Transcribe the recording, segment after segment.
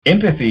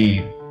Empathy,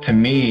 to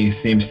me,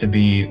 seems to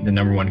be the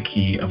number one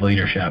key of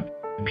leadership.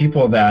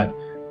 People that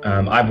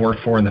I've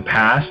worked for in the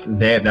past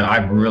that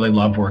I've really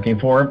loved working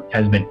for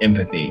has been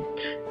empathy.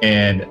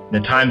 And the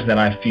times that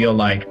I feel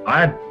like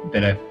I've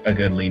been a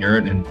good leader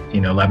and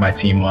led my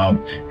team well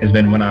has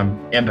been when I'm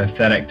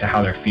empathetic to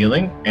how they're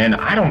feeling. And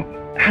I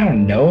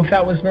don't know if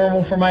that was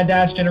normal for my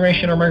dad's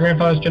generation or my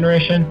grandfather's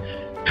generation.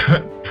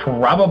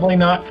 Probably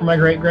not for my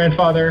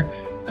great-grandfather.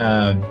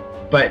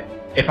 But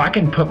if I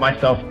can put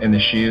myself in the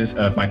shoes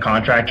of my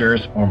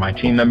contractors or my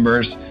team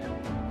members,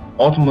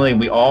 ultimately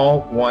we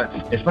all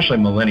want, especially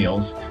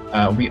millennials,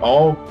 we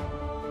all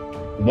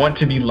want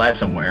to be led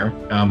somewhere.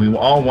 We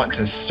all want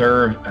to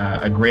serve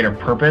a greater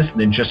purpose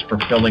than just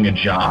fulfilling a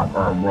job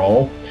or a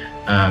role.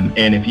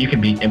 And if you can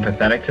be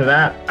empathetic to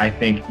that, I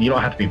think you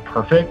don't have to be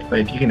perfect, but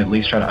if you can at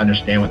least try to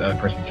understand what the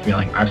other person's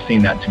feeling, I've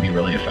seen that to be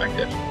really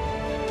effective.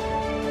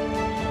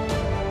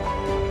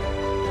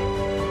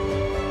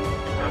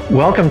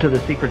 Welcome to the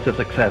Secrets of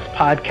Success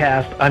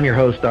podcast. I'm your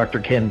host,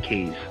 Dr. Ken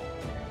Keys.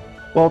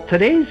 Well,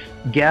 today's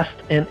guest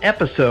and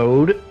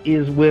episode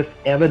is with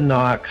Evan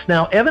Knox.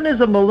 Now, Evan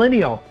is a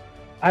millennial.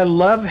 I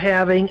love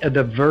having a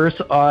diverse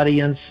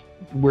audience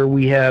where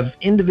we have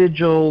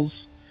individuals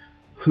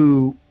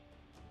who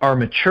are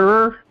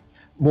mature,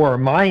 more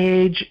my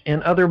age,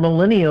 and other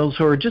millennials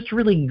who are just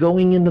really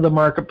going into the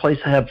marketplace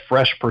to have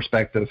fresh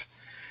perspective.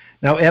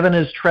 Now, Evan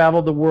has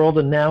traveled the world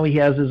and now he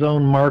has his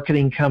own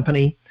marketing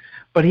company.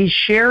 But he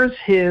shares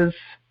his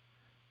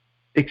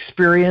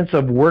experience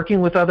of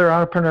working with other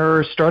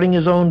entrepreneurs, starting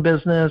his own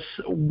business.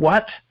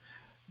 What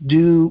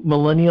do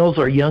millennials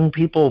or young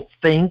people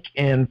think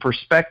and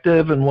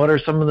perspective, and what are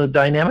some of the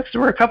dynamics? There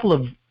were a couple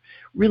of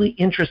really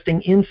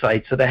interesting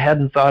insights that I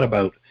hadn't thought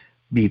about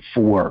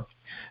before.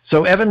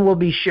 So Evan will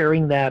be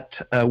sharing that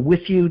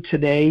with you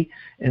today,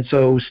 and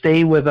so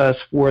stay with us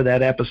for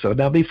that episode.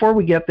 Now, before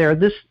we get there,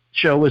 this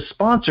show is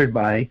sponsored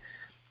by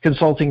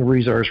Consulting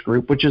Resource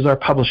Group, which is our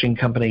publishing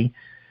company,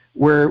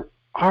 where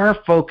our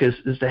focus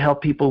is to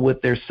help people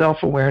with their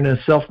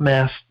self-awareness,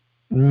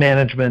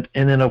 self-management,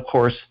 and then, of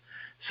course,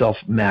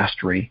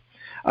 self-mastery.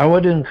 I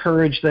would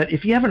encourage that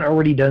if you haven't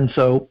already done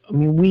so,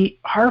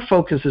 our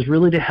focus is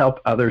really to help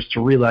others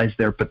to realize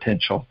their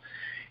potential,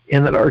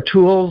 and that our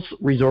tools,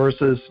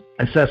 resources,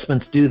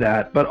 assessments do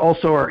that, but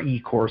also our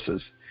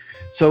e-courses.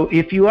 So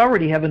if you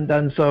already haven't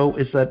done so,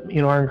 is that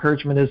our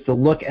encouragement is to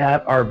look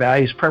at our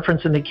values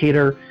preference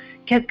indicator.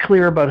 Get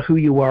clear about who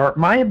you are.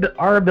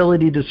 Our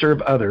ability to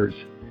serve others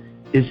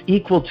is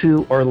equal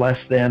to or less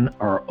than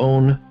our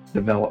own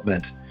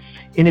development.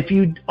 And if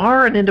you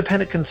are an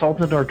independent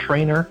consultant or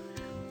trainer,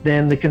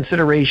 then the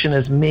consideration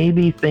is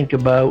maybe think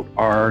about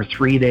our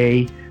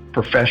 3-day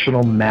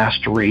professional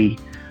mastery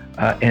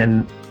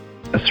and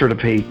a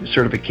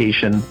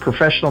certification,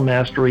 professional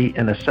mastery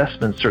and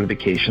assessment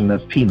certification,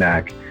 that's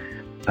PMAC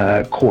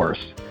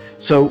course.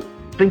 So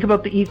think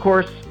about the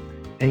e-course.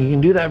 And you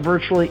can do that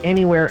virtually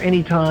anywhere,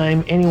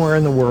 anytime, anywhere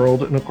in the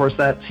world. And of course,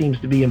 that seems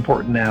to be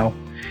important now.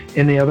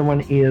 And the other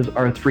one is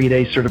our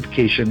 3-day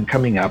certification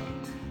coming up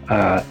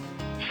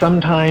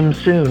sometime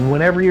soon.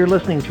 Whenever you're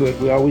listening to it,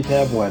 we always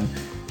have one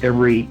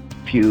every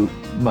few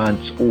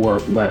months or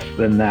less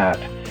than that.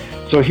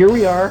 So here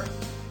we are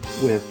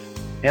with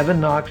Evan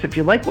Knox. If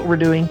you like what we're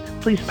doing,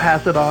 please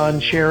pass it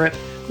on, share it,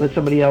 let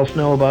somebody else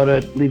know about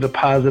it, leave a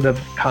positive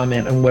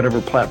comment on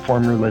whatever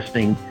platform you're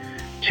listening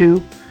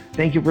to.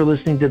 Thank you for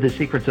listening to the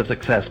Secrets of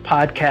Success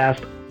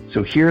podcast.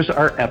 So here's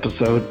our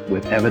episode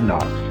with Evan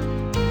Knox.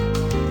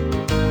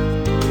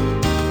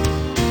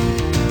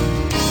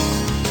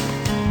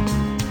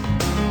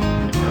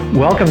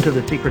 Welcome to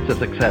the Secrets of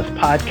Success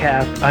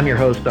podcast. I'm your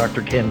host,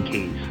 Dr. Ken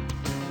Keys.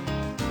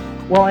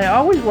 Well, I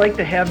always like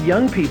to have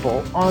young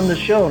people on the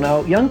show.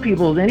 Now, young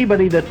people is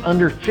anybody that's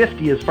under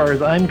 50 as far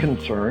as I'm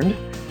concerned,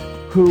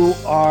 who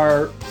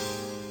are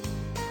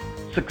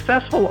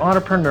successful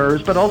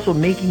entrepreneurs, but also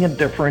making a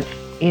difference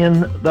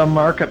in the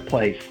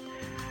marketplace.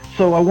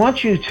 So I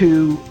want you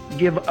to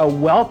give a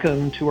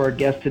welcome to our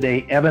guest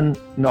today, Evan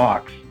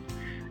Knox.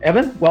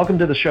 Evan, welcome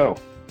to the show.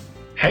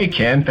 Hey,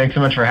 Ken. Thanks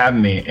so much for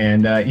having me.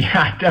 And I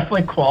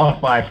definitely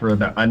qualify for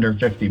the under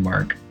 50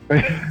 mark.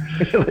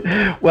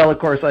 Well, of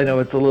course, I know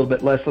it's a little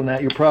bit less than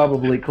that. You're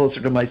probably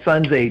closer to my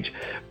son's age,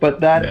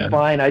 but that's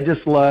fine. I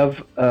just love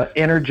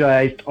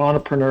energized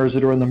entrepreneurs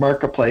that are in the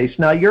marketplace.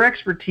 Now, your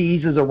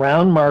expertise is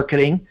around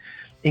marketing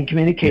in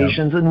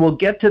communications, and we'll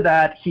get to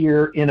that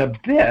here in a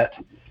bit.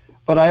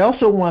 But I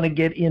also want to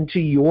get into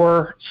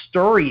your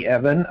story,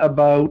 Evan,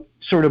 about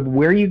sort of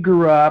where you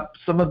grew up,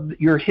 some of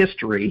your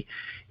history,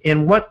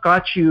 and what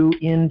got you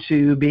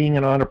into being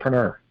an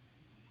entrepreneur.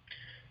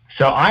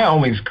 So I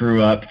always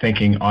grew up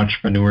thinking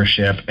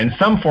entrepreneurship in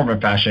some form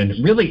or fashion,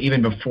 really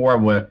even before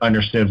I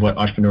understood what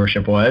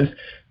entrepreneurship was,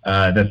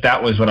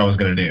 that was what I was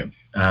going to do.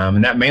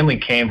 And that mainly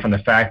came from the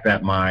fact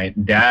that my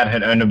dad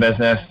had owned a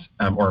business,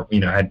 or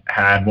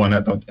had one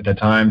at the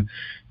time,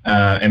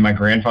 and my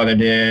grandfather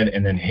did,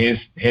 and then his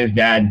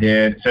dad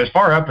did. So as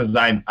far up as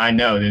I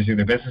know, there's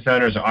either business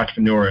owners or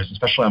entrepreneurs,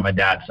 especially on my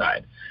dad's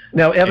side.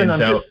 Now, Evan,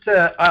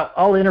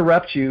 I'll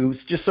interrupt you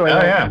just so I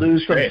don't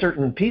lose some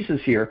certain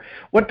pieces here.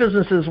 What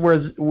businesses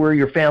were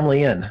your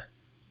family in?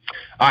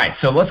 All right,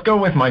 so let's go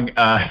with my,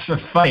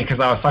 it's funny because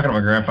I was talking to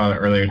my grandfather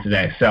earlier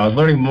today. So I was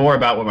learning more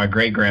about what my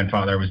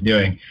great-grandfather was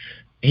doing.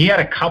 He had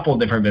a couple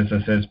different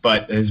businesses,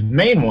 but his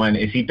main one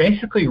is he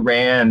basically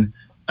ran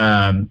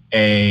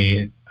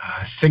a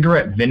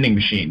cigarette vending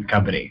machine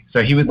company.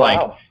 So he would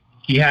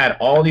he had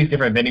all these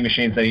different vending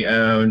machines that he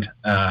owned,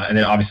 and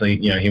then obviously,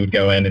 he would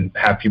go in and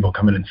have people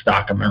come in and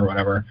stock them or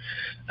whatever.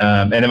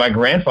 And then my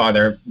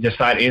grandfather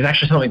decided, he's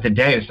actually telling me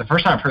today, it's the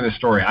first time I've heard this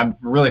story. I'm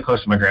really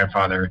close to my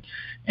grandfather,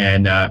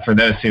 and for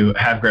those who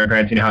have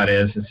grandparents, you know how it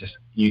is. It's just,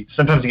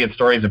 sometimes you get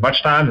stories a bunch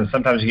of times, and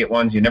sometimes you get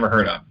ones you never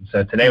heard of.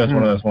 So today was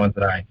one of those ones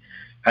that I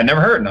had never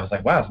heard, and I was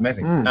like, wow, it's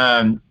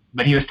amazing.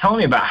 But he was telling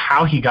me about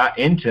how he got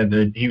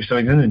into he's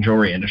in the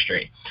jewelry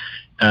industry.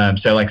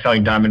 So like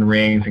selling diamond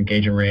rings,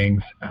 engagement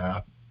rings,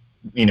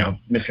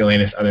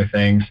 miscellaneous other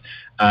things.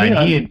 And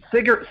he had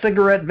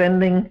cigarette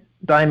vending,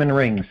 diamond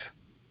rings.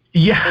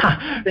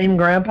 Yeah. Same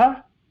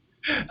grandpa?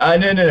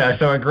 No.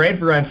 So my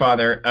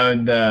great-grandfather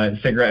owned the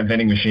cigarette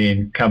vending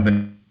machine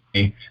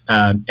company,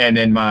 and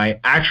then my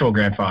actual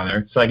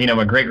grandfather, so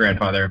my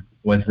great-grandfather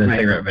was the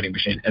cigarette vending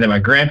machine, and then my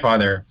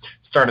grandfather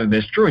started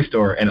this jewelry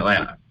store in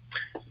Atlanta.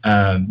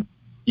 So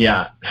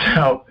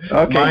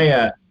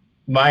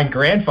my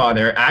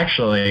grandfather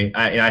actually,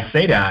 I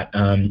say that,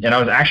 and I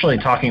was actually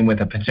talking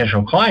with a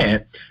potential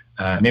client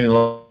maybe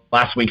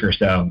last week or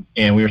so,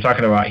 and we were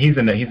talking about he's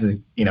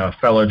a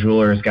fellow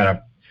jeweler, has got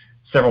a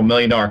several $1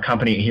 million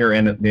company here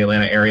in the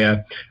Atlanta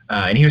area,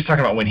 and he was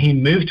talking about when he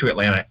moved to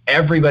Atlanta,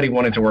 everybody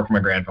wanted to work for my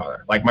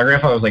grandfather. Like my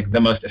grandfather was like the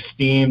most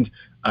esteemed,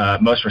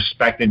 most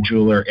respected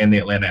jeweler in the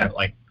Atlanta,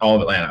 like all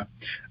of Atlanta.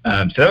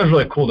 So that was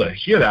really cool to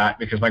hear that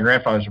because my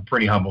grandfather's a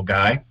pretty humble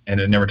guy and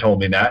had never told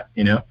me that,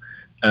 So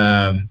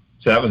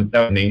that was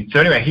neat. So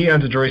anyway, he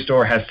owns a jewelry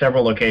store, has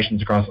several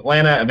locations across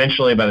Atlanta.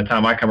 Eventually, by the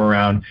time I come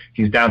around,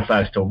 he's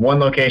downsized to one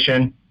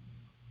location.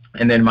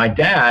 And then my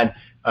dad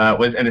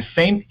was in the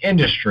same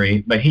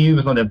industry, but he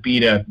was on the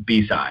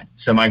B2B side.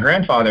 So my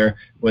grandfather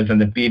was on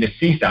the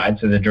B2C side,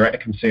 so the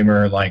direct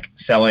consumer, like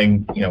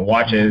selling,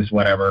 watches,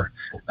 whatever,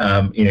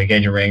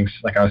 engagement rings,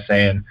 like I was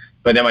saying.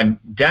 But then my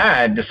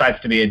dad decides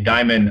to be a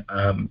diamond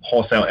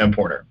wholesale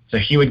importer. So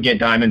he would get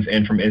diamonds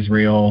in from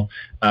Israel.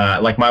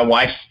 Like my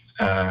wife's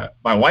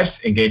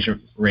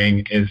engagement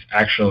ring is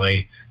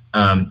actually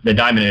the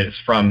diamond is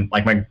from,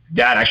 like, my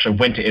dad actually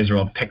went to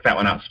Israel and picked that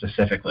one out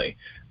specifically.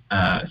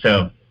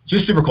 So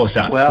just super cool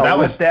stuff. Well, so that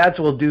what dads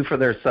will do for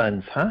their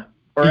sons, huh?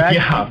 Or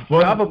actually,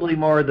 probably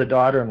more the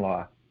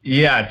daughter-in-law.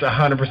 Yeah, it's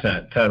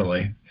 100%,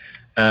 totally.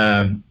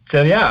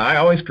 I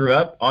always grew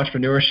up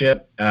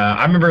entrepreneurship.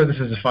 I remember, this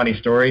is a funny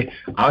story.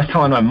 I was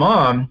telling my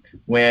mom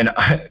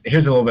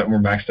here's a little bit more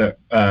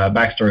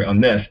backstory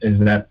on this, is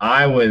that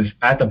I was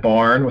at the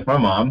barn with my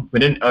mom. We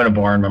didn't own a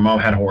barn. My mom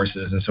had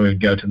horses, and so we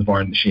would go to the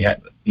barn that she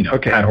had,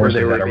 had horses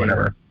at or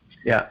whatever.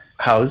 Yeah,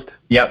 housed.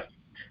 Yep.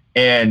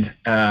 And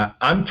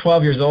I'm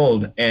 12 years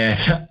old,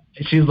 and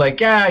she's like,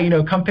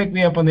 come pick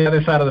me up on the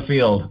other side of the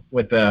field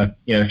with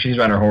she's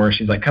on her horse.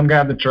 She's like, come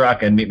grab the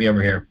truck and meet me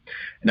over here.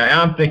 And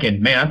I'm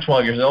thinking, man, I'm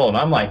 12 years old.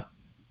 I'm like,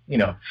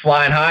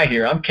 flying high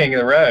here. I'm king of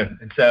the road.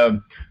 And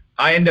so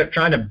I end up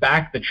trying to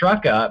back the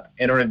truck up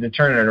in order to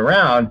turn it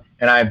around,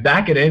 and I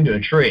back it into a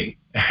tree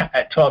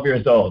at 12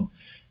 years old.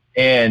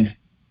 And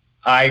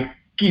I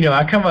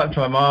come up to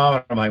my mom,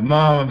 and I'm like,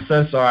 Mom, I'm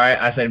so sorry.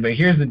 I said, but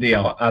here's the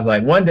deal. I was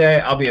like, one day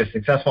I'll be a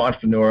successful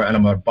entrepreneur, and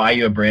I'm going to buy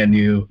you a brand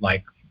new,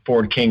 like,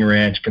 Ford King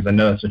Ranch because I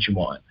know that's what you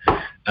want.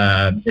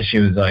 And she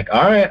was like,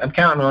 all right, I'm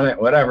counting on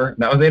it, whatever. And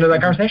that was the end of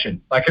that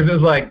conversation. Like, it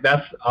was like,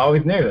 I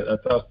always knew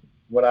that that's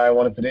what I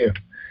wanted to do.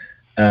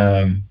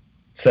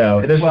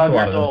 So there's just a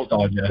lot of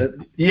nostalgia.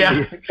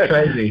 Yeah,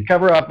 crazy.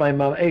 Cover up my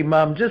mom. Hey,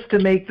 Mom, just to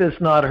make this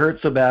not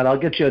hurt so bad, I'll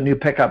get you a new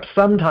pickup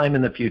sometime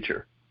in the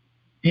future.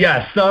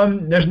 Yeah,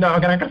 there's no,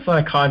 I'm not going to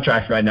sign a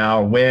contract right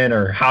now, when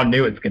or how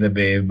new it's going to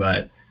be,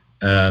 but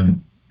I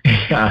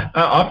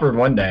offered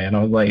one day, and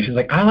I was like, she's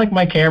like, I like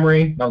my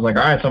Camry. And I was like,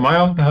 all right, so am I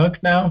off the hook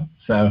now?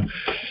 So,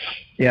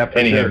 yeah,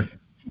 for sure.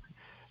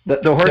 The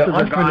horses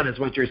are gone, is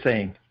what you're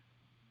saying.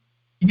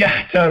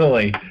 Yeah,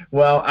 totally.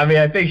 Well, I mean,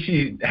 I think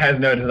she has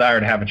no desire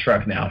to have a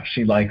truck now.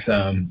 She likes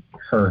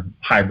her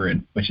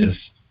hybrid, which is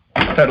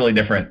totally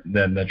different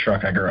than the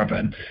truck I grew up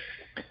in.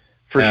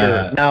 For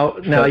sure.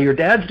 Now, your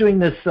dad's doing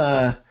this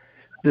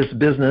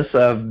business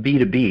of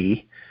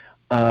B2B.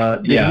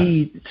 Did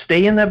he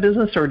stay in that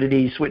business, or did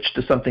he switch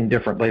to something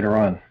different later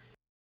on?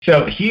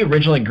 So he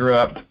originally grew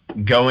up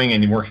going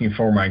and working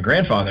for my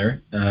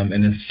grandfather, and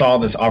then saw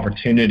this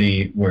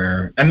opportunity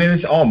where, I mean,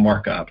 it's all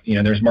markup.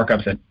 There's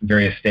markups at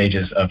various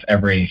stages of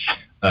every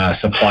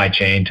supply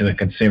chain to the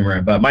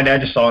consumer. But my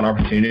dad just saw an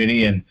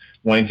opportunity and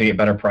wanting to get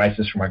better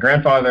prices for my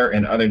grandfather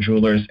and other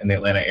jewelers in the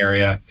Atlanta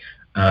area.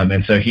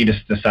 And so he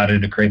just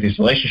decided to create these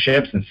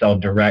relationships and sell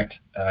direct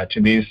to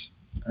these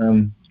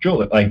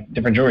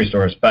different jewelry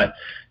stores. But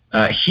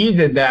he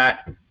did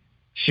that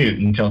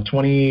until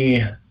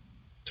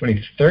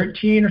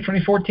 2013 or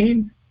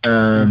 2014.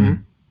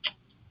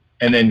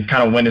 and then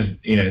kind of went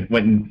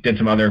and did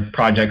some other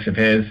projects of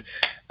his.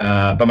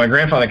 But my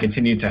grandfather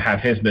continued to have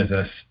his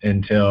business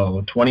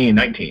until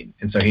 2019,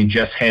 and so he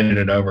just handed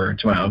it over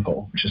to my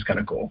uncle, which is kind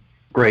of cool.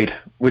 Great,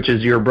 which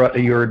is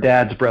your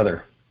dad's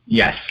brother.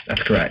 Yes,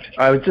 that's correct.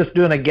 I was just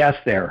doing a guess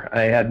there.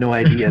 I had no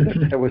idea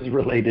that was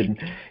related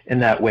in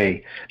that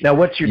way. Now,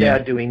 what's your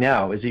dad doing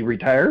now? Is he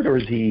retired, or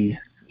is he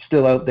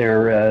still out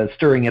there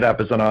stirring it up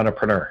as an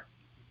entrepreneur?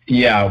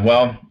 Yeah,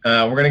 well,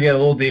 we're going to get a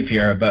little deep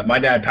here, but my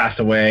dad passed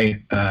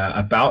away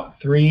about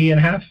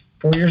 3.5,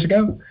 4 years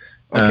ago.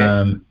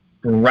 Okay.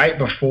 Right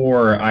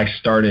before I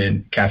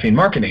started Caffeine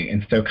Marketing.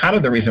 And so kind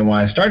of the reason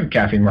why I started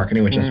Caffeine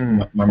Marketing, which is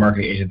my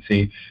marketing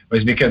agency,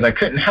 was because I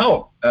couldn't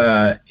help,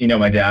 my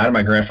dad and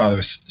my grandfather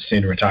was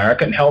soon to retire. I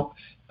couldn't help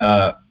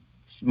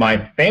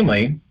my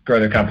family grow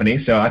their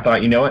company. So I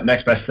thought,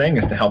 next best thing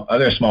is to help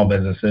other small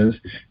businesses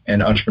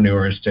and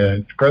entrepreneurs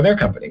to grow their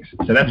companies.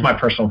 So that's my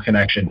personal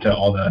connection to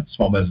all the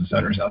small business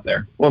owners out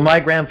there. Well, my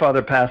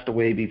grandfather passed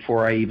away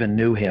before I even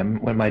knew him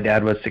when my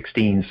dad was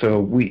 16. So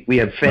we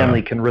have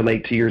family can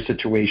relate to your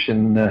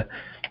situation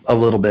a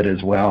little bit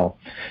as well.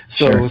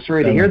 So Sure.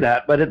 Sorry to hear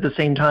that. But at the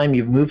same time,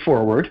 you've moved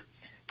forward.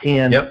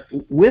 And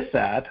with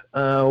that,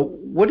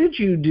 what did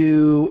you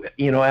do,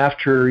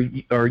 after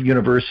our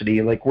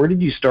university? Like, where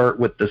did you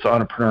start with this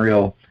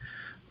entrepreneurial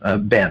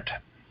bent?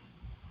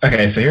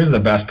 Okay, so here's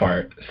the best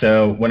part.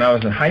 So when I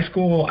was in high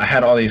school, I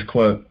had all these,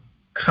 quote,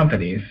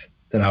 companies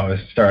that I was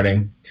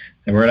starting.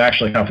 They weren't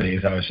actually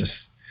companies. I was just,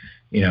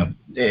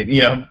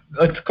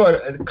 let's call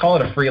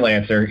it a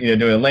freelancer,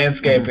 doing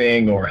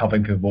landscaping or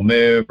helping people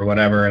move or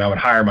whatever. And I would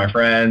hire my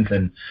friends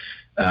and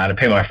to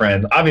pay my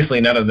friends. Obviously,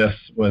 none of this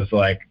was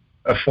like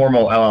a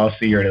formal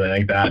LLC or anything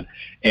like that.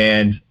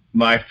 And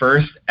my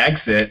first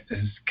exit,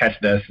 catch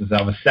this, is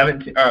I was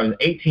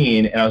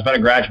 18 and I was about to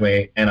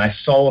graduate, and I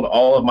sold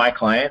all of my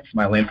clients,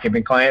 my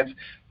landscaping clients,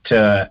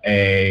 to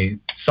a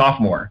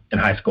sophomore in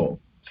high school.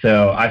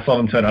 So I sold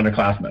them to an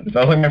underclassman. So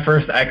that was like my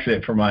first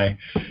exit for my,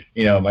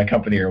 my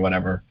company or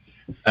whatever.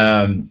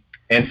 And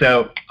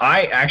so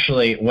I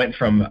actually went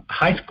from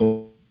high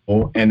school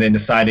and then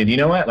decided,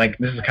 like,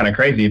 this is kind of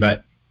crazy,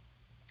 but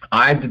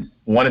I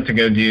wanted to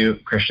go do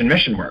Christian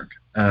mission work.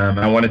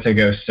 I wanted to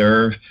go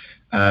serve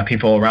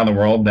people around the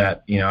world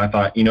that, I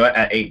thought,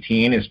 at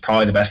 18 is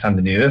probably the best time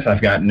to do this.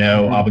 I've got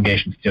no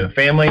obligations to a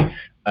family.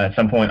 At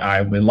some point,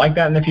 I would like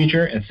that in the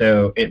future. And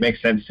so it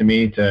makes sense to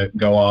me to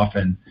go off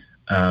and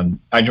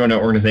I joined an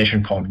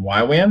organization called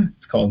YWAM.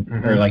 It's called,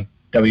 or like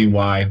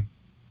WYAM,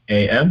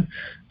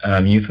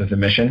 Youth with a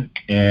Mission.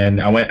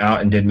 And I went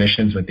out and did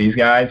missions with these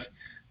guys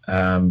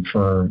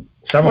for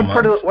several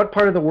months. What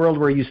part of the world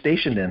were you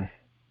stationed in?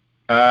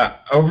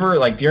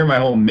 During my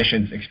whole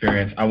missions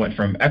experience, I went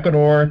from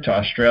Ecuador to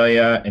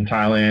Australia and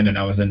Thailand, and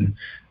I was in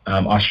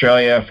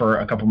Australia for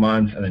a couple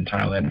months and then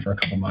Thailand for a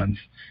couple months.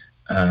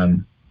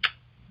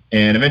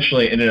 And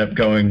eventually ended up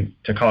going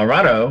to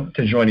Colorado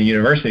to join a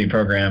university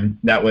program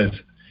that was,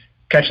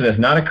 catch this,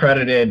 not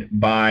accredited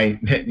by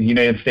the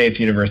United States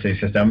university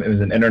system. It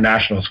was an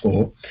international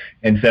school.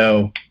 And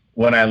so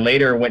when I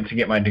later went to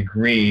get my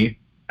degree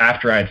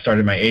after I had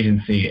started my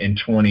agency in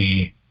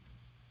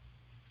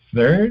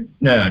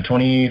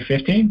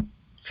 2015,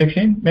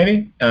 16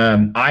 maybe.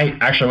 I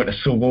actually went to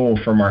school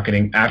for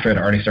marketing after I'd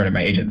already started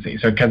my agency.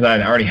 So because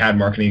I'd already had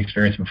marketing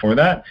experience before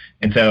that,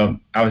 and so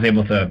I was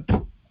able to,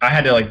 I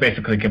had to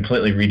basically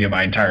completely redo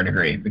my entire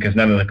degree because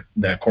none of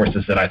the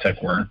courses that I took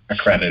were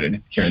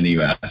accredited here in the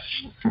U.S.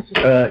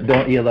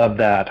 Don't you love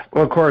that?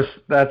 Well, of course,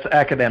 that's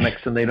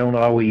academics, and they don't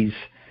always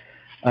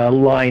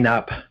line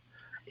up.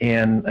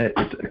 And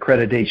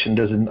accreditation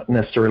doesn't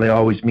necessarily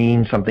always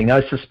mean something.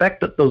 I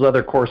suspect that those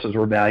other courses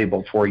were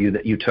valuable for you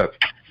that you took,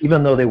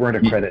 even though they weren't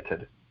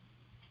accredited.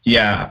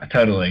 Yeah,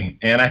 totally.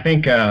 And I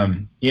think,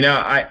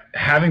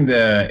 having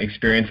the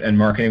experience in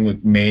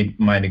marketing made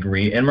my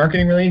degree in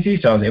marketing really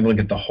easy. So I was able to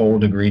get the whole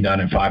degree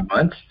done in 5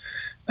 months.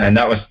 And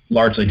that was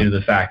largely due to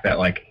the fact that,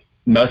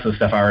 most of the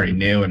stuff I already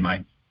knew in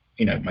my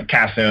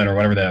capstone or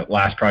whatever the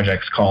last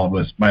project's called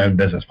was my own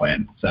business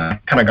plan. So I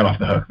kind of got off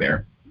the hook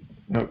there.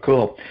 Oh,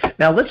 cool.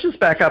 Now, let's just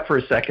back up for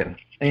a second.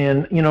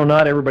 And,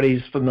 not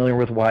everybody's familiar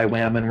with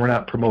YWAM, and we're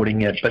not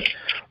promoting it, but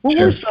what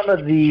were some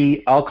of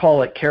the, I'll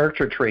call it,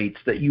 character traits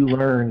that you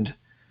learned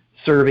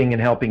serving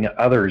and helping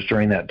others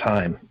during that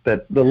time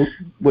that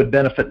would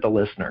benefit the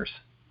listeners?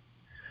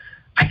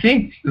 I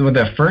think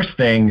the first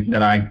thing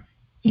that I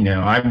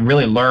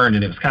really learned,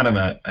 and it was kind of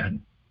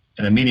an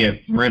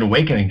immediate rude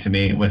awakening to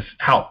me, was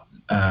how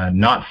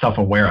not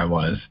self-aware I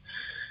was.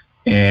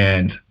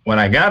 And when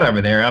I got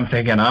over there, I'm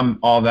thinking I'm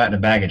all that in a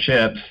bag of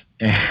chips,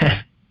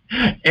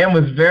 and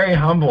was very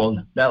humbled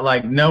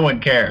that no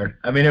one cared.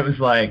 I mean, it was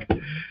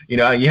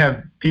you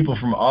have people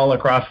from all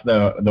across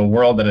the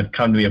world that have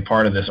come to be a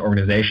part of this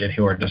organization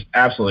who are just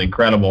absolutely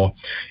incredible.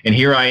 And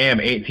here I am,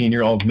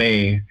 18-year-old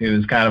me,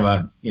 who's kind of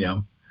a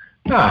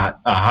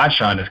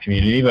hotshot in this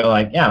community, but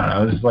I don't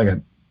know, this is like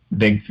a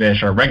big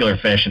fish or a regular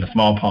fish in a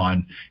small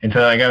pond. And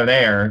so I go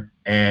there,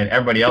 and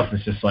everybody else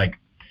is just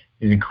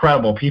these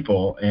incredible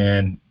people,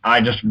 and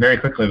I just very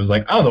quickly was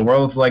the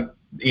world's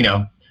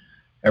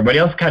everybody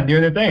else kind of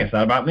doing their thing. It's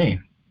not about me.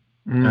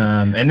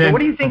 And then, so what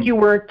do you think you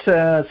weren't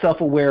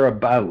self-aware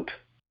about?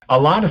 A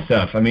lot of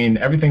stuff. I mean,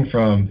 everything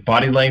from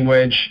body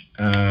language,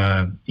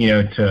 to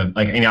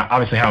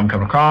obviously how I'm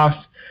coming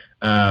across.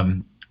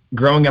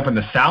 Growing up in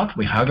the South,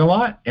 we hug a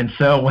lot. And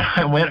so when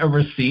I went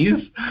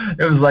overseas,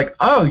 it was like,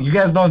 oh, you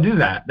guys don't do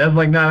that. That's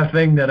like not a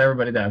thing that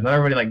everybody does. Not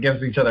everybody like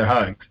gives each other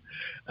hugs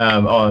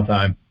all the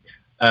time.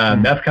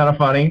 That's kind of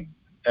funny.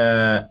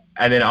 And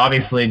then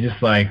obviously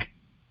just like,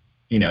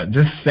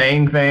 just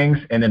saying things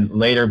and then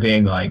later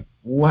being like,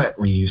 what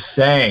were you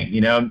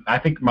saying? I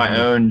think my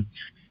own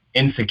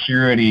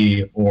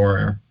insecurity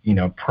or,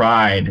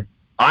 pride,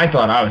 I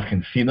thought I was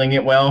concealing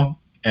it well.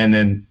 And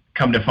then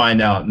come to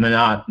find out,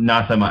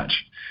 not so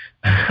much.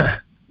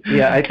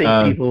 Yeah, I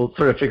think people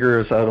sort of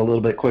figure this out a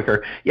little bit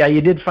quicker. Yeah,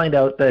 you did find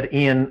out that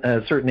in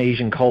certain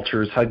Asian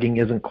cultures, hugging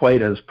isn't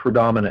quite as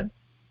predominant.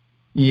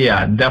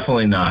 Yeah,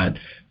 definitely not.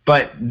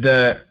 But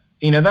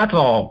that's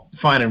all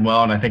fine and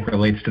well, and I think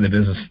relates to the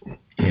business,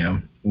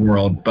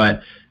 world.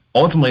 But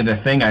ultimately,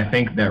 the thing I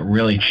think that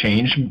really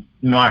changed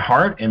my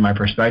heart and my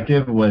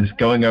perspective was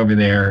going over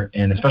there,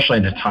 and especially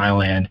into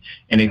Thailand,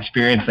 and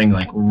experiencing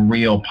like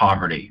real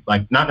poverty.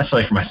 Like not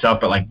necessarily for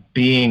myself, but like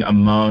being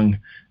among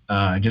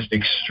just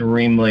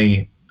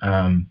extremely,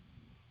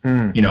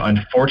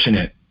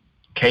 unfortunate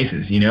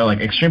cases. Like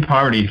extreme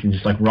poverty can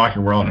just like rock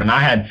your world. And I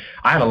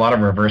had a lot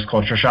of reverse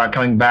culture shock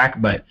coming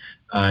back, but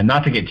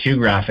not to get too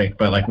graphic,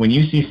 but like when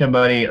you see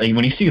somebody, like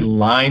when you see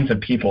lines of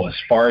people as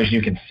far as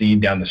you can see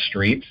down the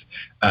streets,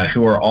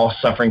 who are all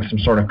suffering some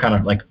sort of kind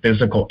of like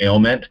physical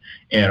ailment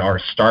and are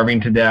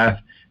starving to death,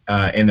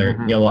 and they're,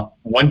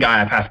 one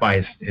guy I passed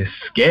by, his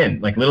skin,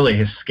 like literally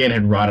his skin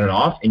had rotted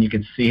off, and you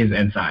could see his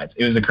insides.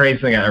 It was the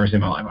craziest thing I'd ever seen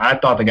in my life. I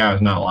thought the guy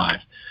was not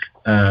alive,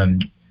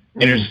 and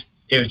it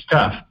was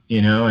tough,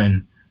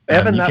 and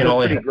Evan, that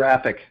was pretty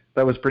graphic.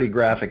 That was pretty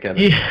graphic,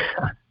 Evan.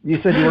 Yeah.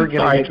 You said you weren't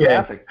going to get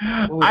graphic.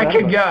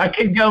 I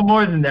could go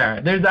more than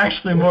there. There's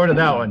actually more to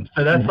that one.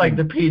 So that's like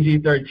the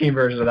PG-13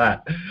 version of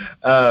that,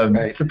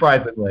 right.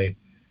 Surprisingly.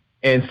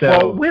 And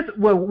so,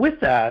 with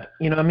that,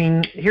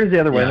 here's the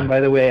other one. And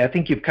by the way, I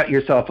think you've cut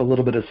yourself a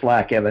little bit of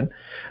slack, Evan.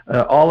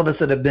 All of us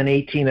that have been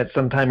 18 at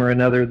some time or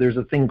another, there's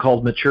a thing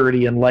called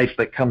maturity in life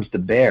that comes to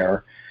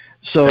bear.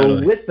 So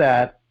totally. With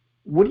that,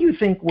 what do you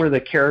think were the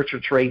character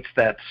traits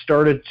that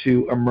started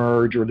to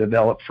emerge or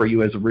develop for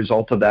you as a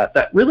result of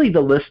that really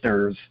the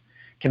listeners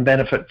can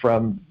benefit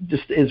from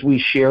just as we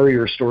share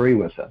your story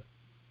with them?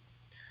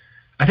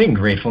 I think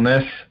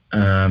gratefulness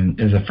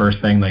is the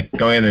first thing, like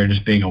going in there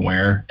just being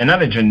aware, and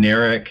not a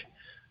generic,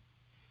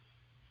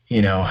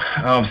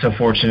 I'm so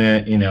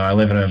fortunate, I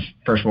live in a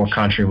first world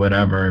country,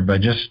 whatever, but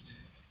just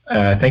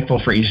thankful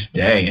for each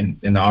day and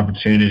the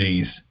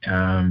opportunities.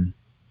 And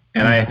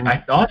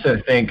I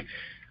also think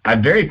I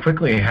very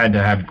quickly had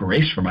to have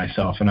grace for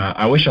myself, and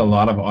I wish a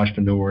lot of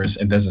entrepreneurs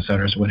and business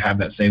owners would have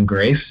that same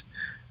grace.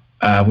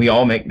 We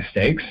all make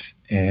mistakes,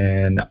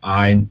 and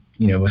I,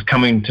 was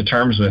coming to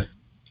terms with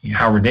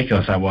how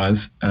ridiculous I was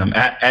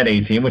at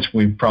 18, which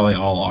we probably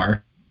all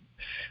are,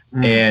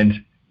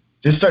 and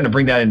just starting to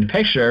bring that into the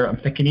picture. I'm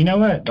thinking, you know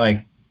what,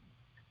 like,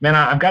 man,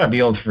 I've got to be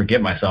able to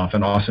forgive myself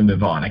and also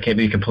move on. I can't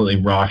be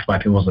completely rocked by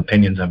people's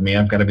opinions of me.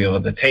 I've got to be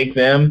able to take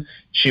them,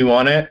 chew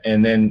on it,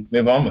 and then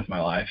move on with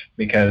my life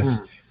because.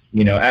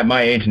 At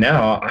my age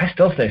now, I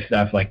still say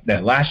stuff like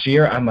that. Last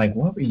year, I'm like,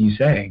 what were you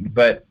saying?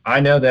 But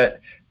I know that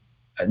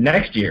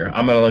next year,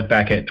 I'm going to look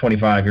back at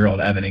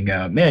 25-year-old Evan and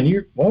go, man,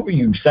 what were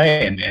you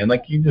saying, man?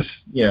 Like you just,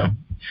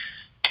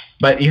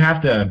 but you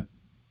have to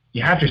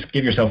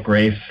give yourself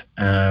grace.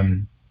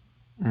 And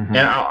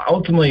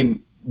ultimately,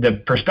 the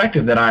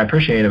perspective that I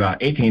appreciate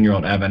about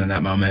 18-year-old Evan in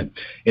that moment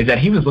is that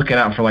he was looking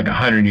out for like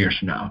 100 years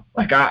from now.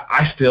 Like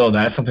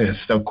that's something that's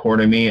so core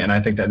to me. And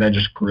I think that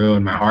just grew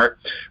in my heart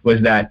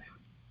was that,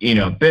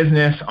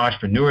 business,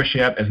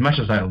 entrepreneurship, as much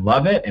as I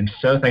love it and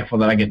so thankful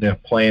that I get to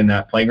play in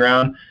that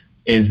playground,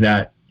 is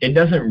that it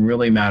doesn't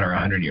really matter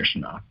 100 years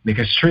from now.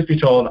 Because truth be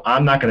told,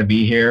 I'm not going to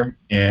be here,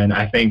 and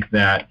I think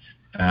that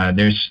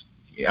there's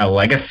a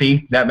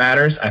legacy that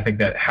matters. I think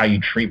that how you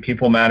treat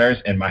people matters,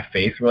 and my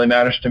faith really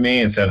matters to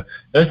me. And so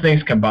those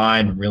things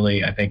combined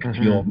really, I think,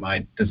 fueled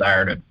my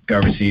desire to go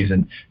overseas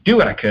and do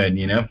what I could,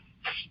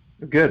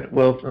 Good.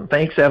 Well,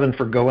 thanks, Evan,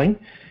 for going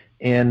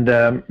and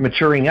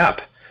maturing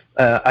up.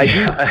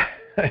 I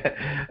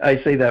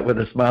say that with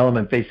a smile on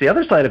my face. The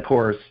other side, of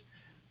course,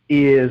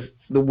 is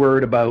the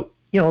word about,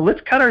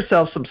 let's cut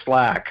ourselves some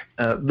slack.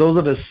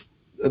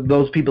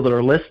 Those people that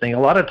are listening, a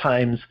lot of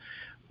times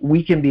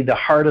we can be the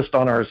hardest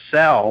on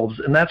ourselves,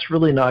 and that's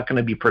really not going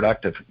to be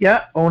productive.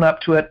 Yeah, own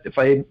up to it. If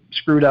I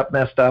screwed up,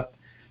 messed up,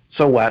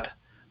 so what?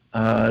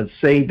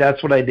 Say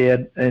that's what I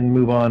did and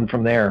move on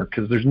from there,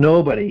 because there's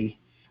nobody,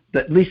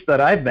 at least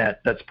that I've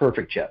met, that's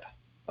perfect yet,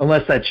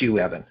 unless that's you,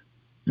 Evan.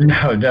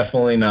 No,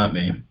 definitely not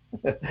me.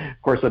 Of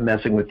course, I'm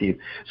messing with you.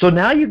 So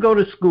now you go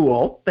to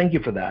school. Thank you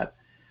for that.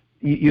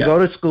 You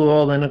go to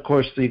school, then, of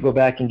course, you go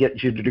back and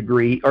get your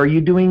degree. Are you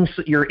doing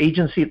your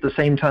agency at the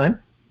same time?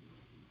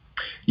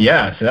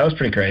 Yeah, so that was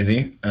pretty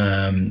crazy.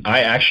 I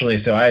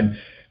had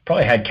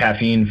probably had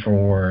caffeine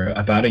for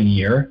about a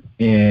year,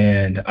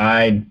 and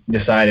I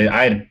decided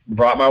I had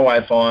brought my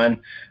wife on,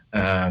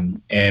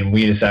 and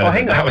we decided. Oh,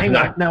 hang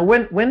on. Now,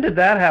 when did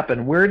that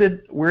happen? Where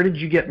did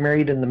you get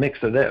married in the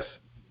mix of this?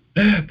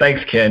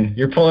 Thanks, Ken.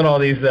 You're pulling all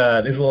these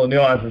little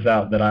nuances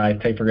out that I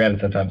take for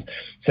granted sometimes.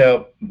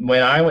 So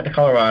when I went to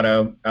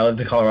Colorado, I lived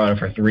in Colorado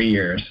for 3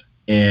 years,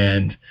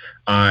 and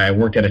I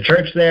worked at a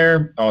church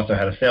there. I also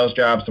had a sales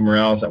job somewhere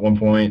else at one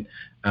point,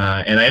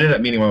 and I ended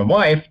up meeting my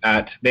wife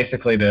at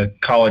basically the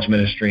college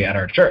ministry at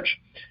our church,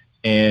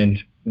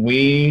 and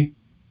we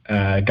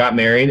got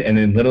married, and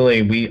then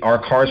literally our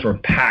cars were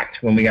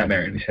packed when we got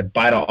married. We said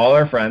bye to all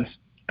our friends,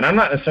 and I'm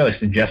not necessarily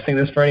suggesting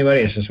this for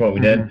anybody. It's just what we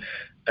did.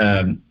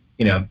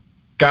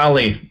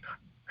 Golly,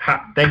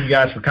 thank you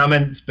guys for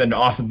coming. It's been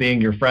awesome being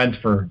your friends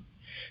for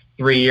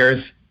 3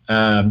 years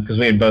because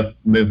we had both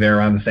moved there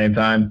around the same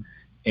time.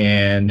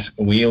 And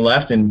we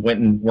left and went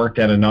and worked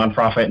at a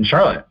nonprofit in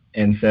Charlotte.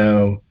 And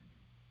so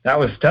that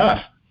was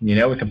tough. We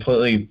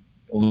completely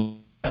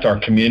left our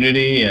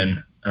community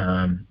and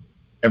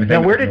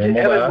everything. Now, where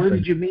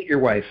did you meet your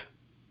wife?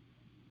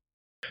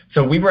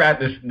 So we were at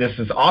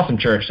this awesome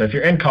church. So if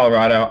you're in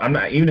Colorado,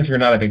 even if you're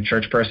not a big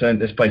church person,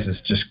 this place is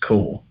just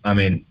cool. I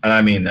mean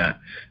that.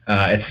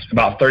 It's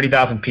about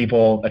 30,000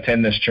 people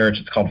attend this church.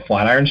 It's called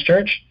Flatirons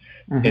Church.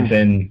 Mm-hmm. It's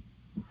in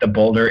the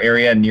Boulder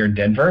area near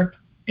Denver.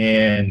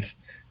 And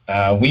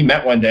we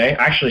met one day.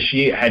 Actually,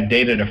 she had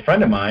dated a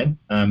friend of mine,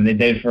 and they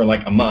dated for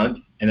like a month.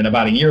 And then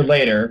about a year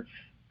later,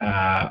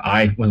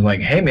 I was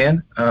like, hey,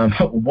 man,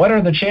 what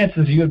are the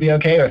chances you would be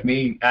okay with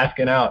me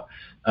asking out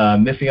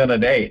Missy on a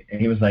date?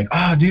 And he was like,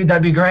 oh, dude,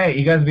 that'd be great.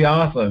 You guys would be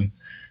awesome.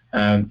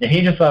 And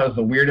he just thought it was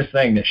the weirdest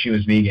thing that she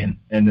was vegan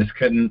and just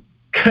couldn't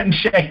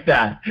shake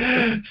that.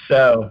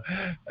 So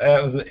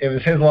it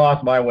was his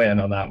loss, my win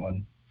on that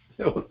one.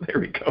 Oh, there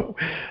we go.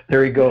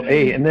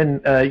 Hey, and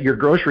then your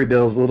grocery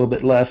bill is a little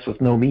bit less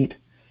with no meat.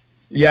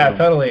 Yeah,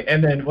 totally.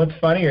 And then what's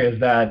funnier is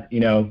that,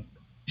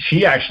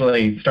 she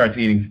actually starts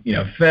eating,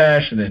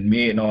 fish and then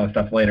meat and all that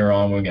stuff later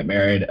on when we get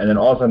married. And then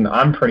all of a sudden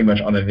I'm pretty much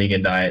on a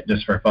vegan diet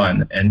just for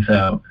fun. And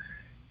so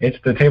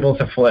the tables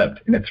have flipped,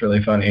 and it's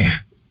really funny.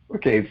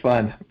 Okay,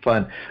 fun.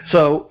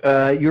 So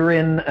you're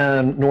in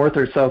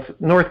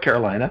North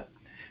Carolina.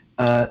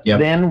 Yep.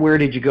 Then where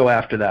did you go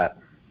after that?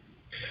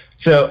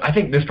 So I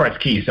think this part's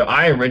key. So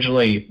I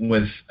originally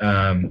was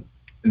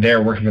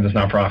there working for this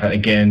nonprofit,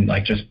 again,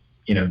 like just,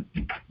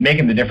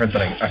 making the difference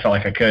that I felt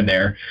like I could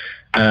there.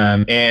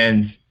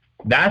 And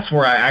that's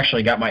where I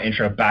actually got my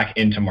intro back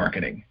into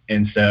marketing.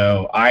 And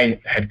so I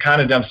had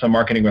kind of done some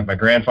marketing with my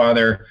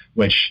grandfather,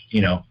 which,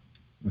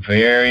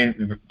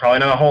 probably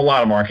not a whole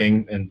lot of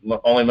marketing and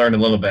only learned a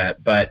little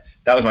bit, but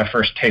that was my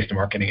first taste of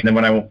marketing. And then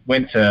when I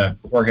went to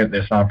work at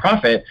this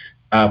nonprofit,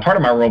 part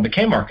of my role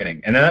became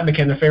marketing. And then that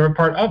became the favorite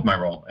part of my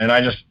role. And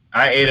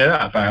I ate it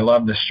up. I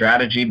love the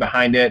strategy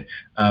behind it,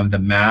 the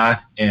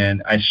math,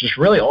 and it's just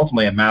really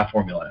ultimately a math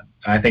formula.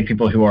 I think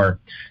people who are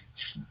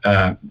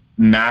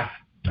math,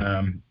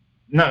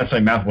 not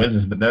necessarily math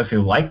wizards, but those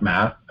who like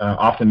math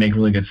often make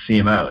really good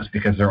CMOs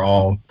because they're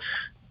all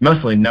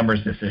mostly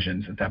numbers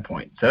decisions at that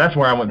point. So that's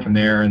where I went from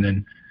there. And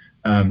then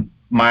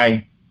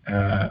my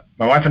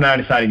wife and I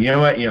decided, you know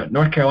what,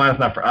 North Carolina's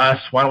not for us.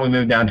 Why don't we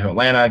move down to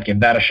Atlanta, give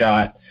that a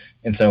shot?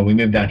 And so we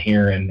moved down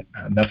here, and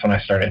that's when I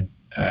started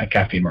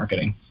caffeine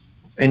marketing.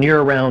 And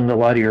you're around a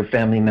lot of your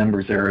family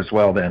members there as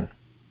well then?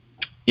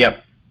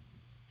 Yep.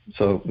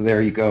 So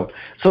there you go.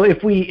 So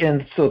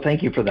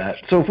thank you for that.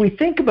 So if we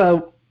think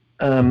about,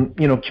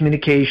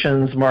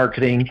 communications,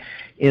 marketing,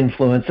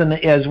 influence, and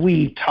as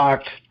we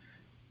talked,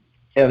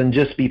 Evan,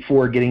 just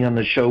before getting on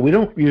the show, we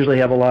don't usually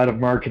have a lot of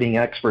marketing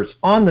experts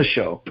on the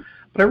show,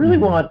 but I really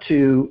want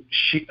to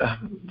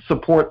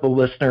support the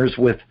listeners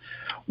with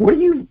what are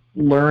you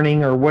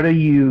learning or what are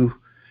you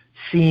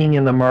seeing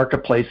in the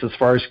marketplace as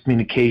far as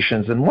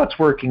communications and what's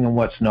working and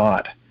what's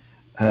not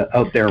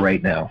out there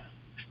right now?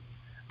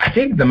 I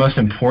think the most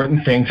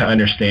important thing to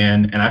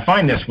understand, and I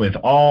find this with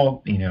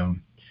all,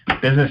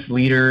 business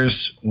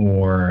leaders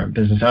or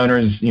business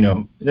owners,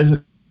 it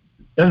doesn't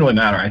really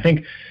matter. I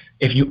think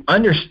if you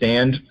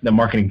understand the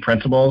marketing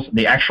principles,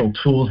 the actual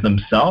tools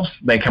themselves,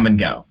 they come and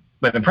go,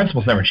 but the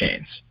principles never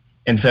change.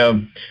 And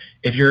so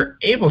if you're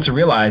able to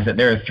realize that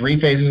there are 3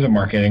 phases of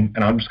marketing,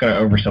 and I'm just going to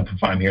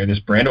oversimplify them here, there's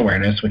brand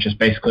awareness, which is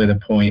basically the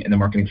point in the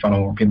marketing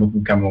funnel where people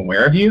become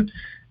aware of you.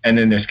 And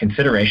then there's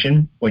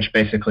consideration, which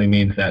basically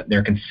means that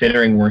they're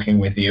considering working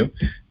with you,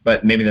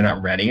 but maybe they're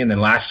not ready. And then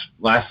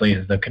lastly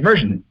is the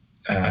conversion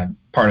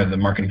part of the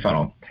marketing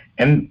funnel.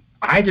 And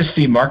I just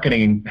see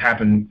marketing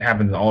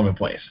happens all over the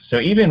place. So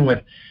even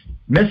with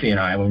Missy and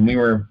I, when we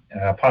were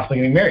possibly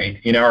getting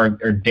married,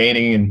 or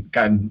dating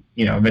and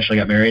eventually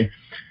got married,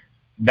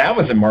 that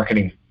was a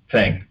marketing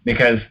thing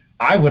because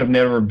I would have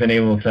never been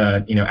able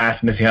to,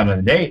 ask Missy out on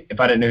a date if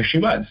I didn't know who she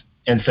was.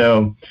 And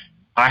so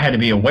I had to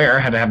be aware,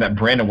 had to have that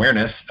brand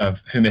awareness of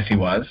who Missy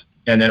was.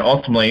 And then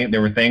ultimately, there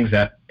were things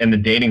that in the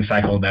dating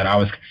cycle that I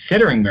was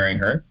considering marrying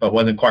her, but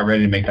wasn't quite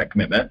ready to make that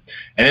commitment.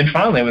 And then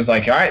finally, it was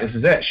like, all right, this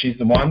is it. She's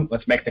the one.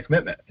 Let's make the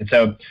commitment. And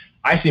so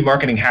I see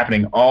marketing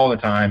happening all the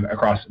time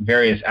across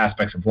various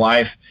aspects of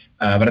life.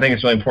 But I think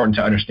it's really important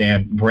to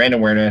understand brand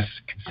awareness,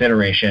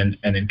 consideration,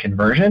 and then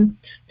conversion,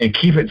 and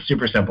keep it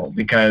super simple,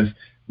 because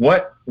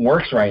what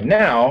works right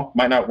now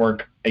might not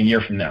work a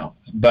year from now.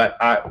 But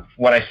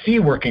what I see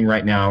working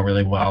right now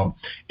really well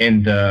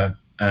in the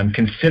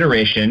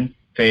consideration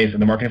phase of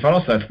the marketing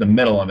funnel, so that's the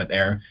middle of it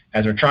there,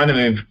 as we're trying to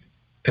move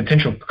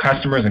potential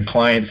customers and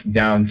clients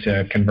down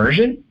to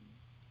conversion,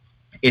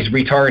 is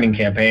retargeting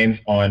campaigns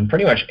on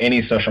pretty much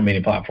any social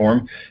media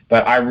platform.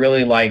 But I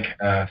really like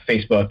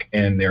Facebook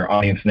and their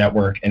audience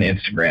network and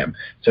Instagram.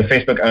 So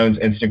Facebook owns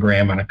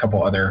Instagram and a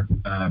couple other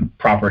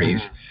properties.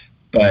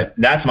 But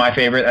that's my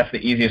favorite. That's the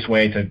easiest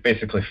way to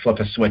basically flip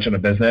a switch on a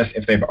business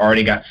if they've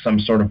already got some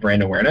sort of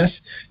brand awareness,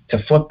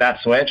 to flip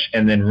that switch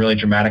and then really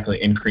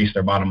dramatically increase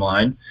their bottom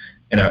line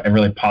in a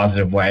really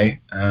positive way.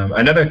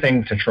 Another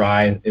thing to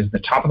try is the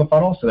top of the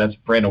funnel. So that's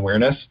brand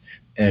awareness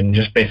and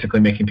just basically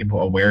making people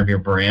aware of your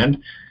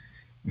brand.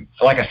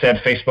 Like I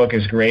said, Facebook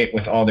is great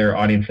with all their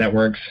audience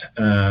networks,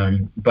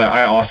 but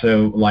I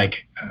also like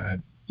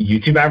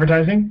YouTube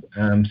advertising.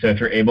 So if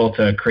you're able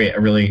to create a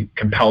really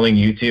compelling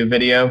YouTube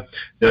video,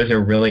 those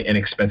are really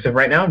inexpensive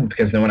right now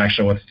because no one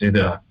actually wants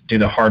to do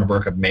the hard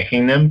work of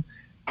making them.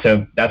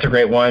 So that's a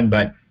great one.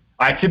 But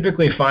I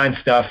typically find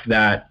stuff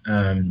that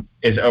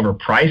is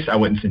overpriced. I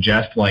wouldn't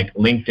suggest like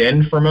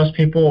LinkedIn for most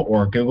people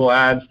or Google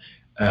Ads.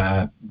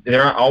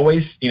 There are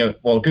always,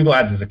 Google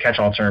Ads is a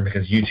catch-all term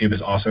because YouTube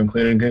is also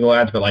included in Google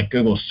Ads, but like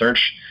Google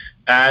search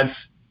ads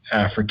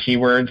for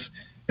keywords,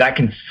 that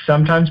can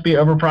sometimes be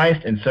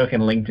overpriced, and so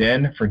can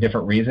LinkedIn for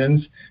different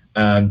reasons.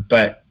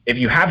 But if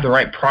you have the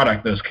right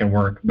product, those can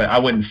work. But I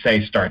wouldn't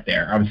say start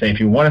there. I would say if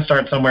you want to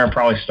start somewhere,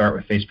 probably start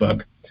with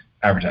Facebook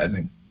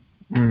advertising.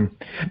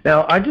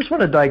 Now, I just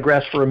want to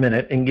digress for a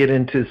minute and get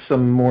into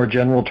some more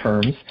general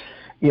terms.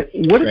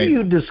 What have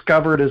you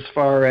discovered as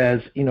far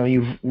as,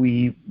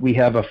 we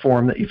have a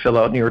form that you fill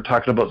out and you were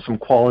talking about some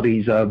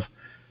qualities of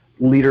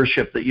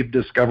leadership that you've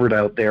discovered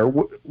out there.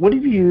 What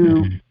have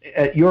you,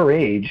 at your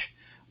age,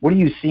 what are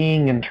you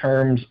seeing in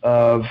terms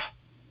of,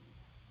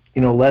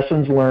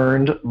 lessons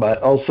learned,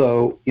 but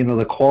also,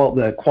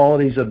 the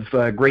qualities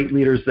of great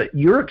leaders that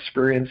you're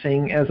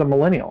experiencing as a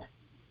millennial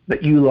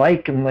that you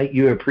like and that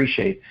you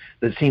appreciate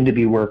that seem to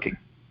be working?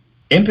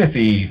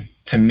 Empathy,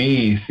 to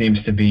me,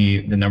 seems to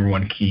be the number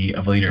one key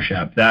of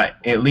leadership that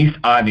at least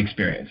I've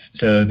experienced.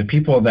 So the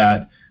people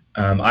that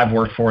I've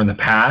worked for in the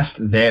past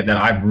that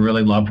I've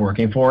really loved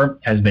working for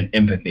has been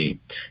empathy.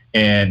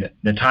 And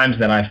the times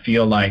that I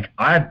feel like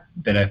I've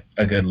been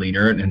a good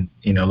leader and,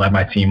 led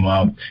my team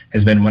well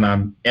has been when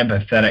I'm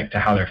empathetic to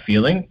how they're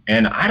feeling.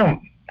 And I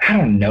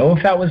don't know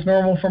if that was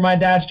normal for my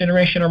dad's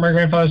generation or my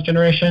grandfather's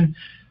generation.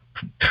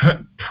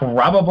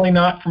 Probably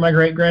not for my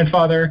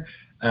great-grandfather.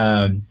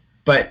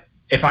 But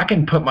if I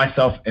can put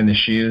myself in the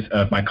shoes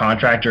of my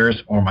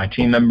contractors or my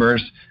team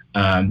members,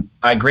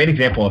 a great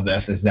example of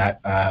this is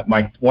that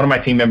one of my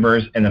team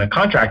members and then a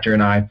contractor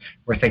and I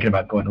were thinking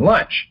about going to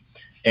lunch.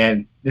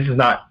 And this is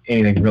not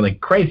anything really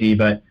crazy,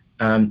 but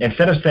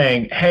instead of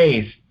saying,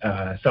 hey,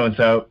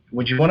 so-and-so,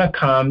 would you want to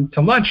come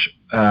to lunch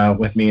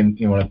with me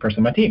and one person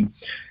on my team?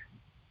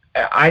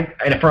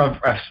 And for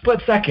a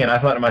split second, I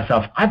thought to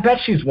myself, I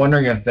bet she's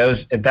wondering if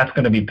that's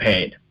going to be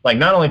paid. Like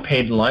not only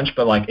paid lunch,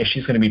 but like if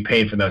she's going to be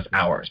paid for those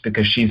hours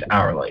because she's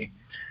hourly.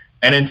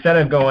 And instead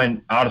of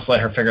going, I'll just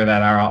let her figure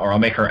that out or I'll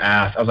make her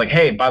ask, I was like,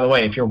 hey, by the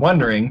way, if you're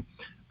wondering,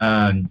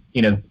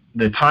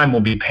 the time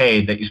will be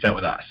paid that you spent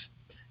with us.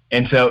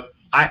 And so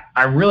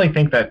I really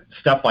think that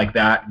stuff like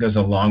that goes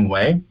a long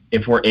way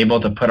if we're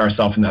able to put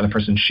ourselves in the other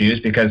person's shoes,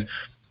 because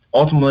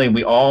ultimately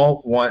we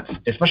all want,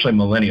 especially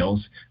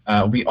millennials,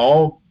 we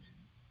all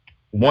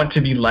want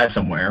to be led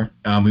somewhere.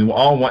 We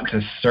all want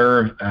to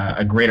serve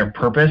a greater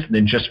purpose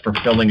than just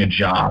fulfilling a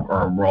job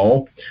or a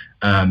role.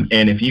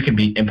 And if you can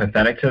be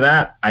empathetic to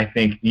that, I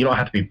think you don't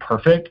have to be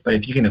perfect, but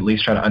if you can at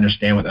least try to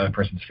understand what the other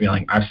person's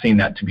feeling, I've seen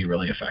that to be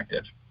really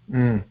effective.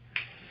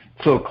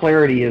 So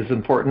clarity is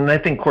important. And I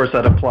think, of course,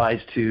 that applies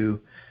to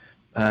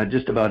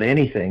just about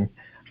anything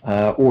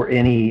or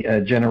any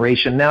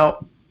generation.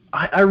 Now,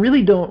 I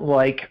really don't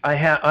like,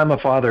 I'm a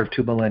father of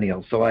two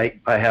millennials, so I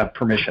have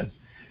permission.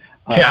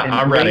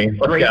 I'm ready.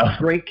 Let's go.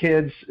 Great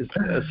kids,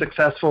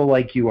 successful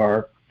like you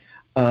are.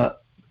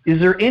 Is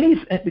there any,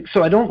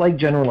 so I don't like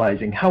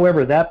generalizing.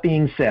 However, that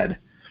being said,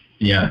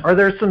 are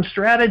there some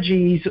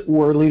strategies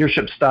or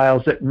leadership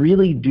styles that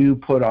really do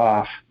put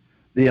off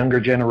the younger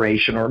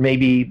generation, or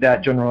maybe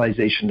that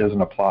generalization doesn't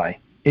apply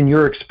in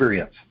your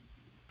experience?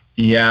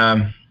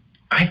 Yeah,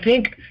 I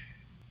think,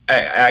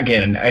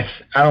 again, I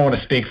don't want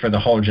to speak for the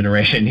whole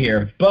generation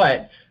here,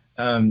 but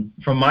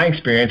from my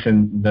experience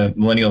and the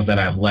millennials that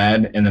I've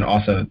led, and then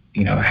also,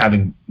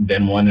 having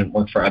been one and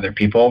worked for other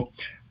people,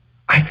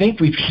 I think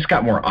we've just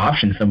got more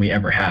options than we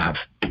ever have.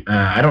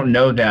 I don't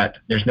know that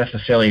there's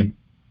necessarily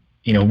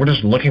we're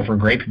just looking for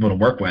great people to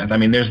work with. I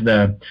mean, there's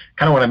the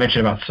kind of what I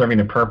mentioned about serving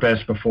a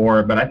purpose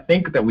before, but I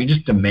think that we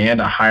just demand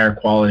a higher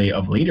quality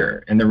of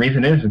leader. And the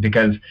reason is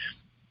because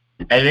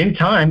at any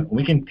time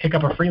we can pick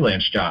up a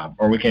freelance job,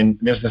 or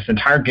there's this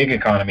entire gig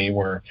economy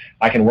where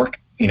I can work,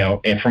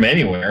 from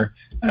anywhere.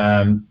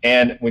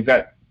 And we've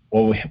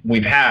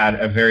had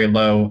a very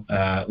low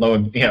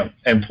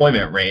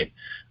employment rate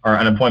or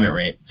unemployment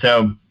rate.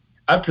 So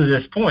up to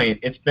this point,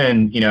 it's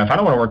been, if I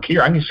don't want to work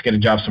here, I can just get a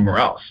job somewhere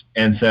else.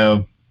 And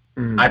so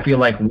I feel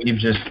like we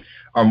just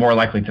are more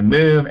likely to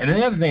move. And then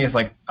the other thing is,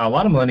 like, a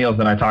lot of millennials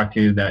that I talk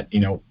to that,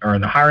 are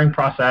in the hiring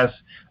process,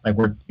 like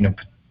we're,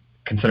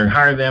 considering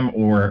hiring them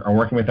or are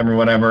working with them or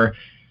whatever,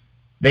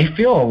 they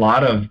feel a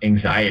lot of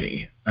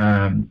anxiety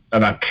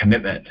about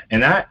commitment.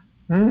 And that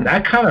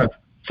kind of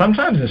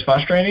sometimes is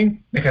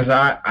frustrating, because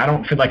I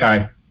don't feel like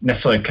I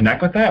necessarily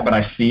connect with that, but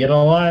I see it a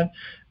lot.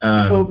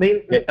 Well,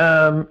 maybe,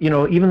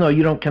 even though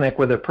you don't connect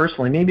with it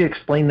personally, maybe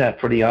explain that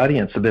for the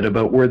audience a bit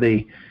about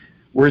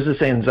where's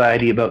this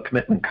anxiety about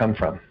commitment come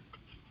from,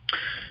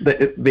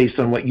 based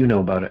on what you know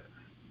about it.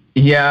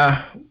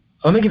 Yeah.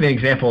 Let me give you an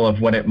example of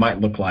what it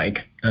might look like,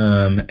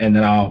 and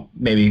then I'll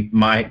maybe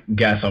my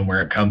guess on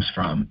where it comes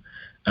from.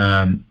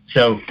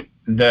 So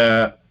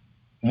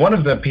one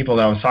of the people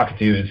that I was talking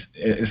to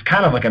is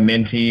kind of like a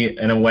mentee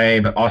in a way,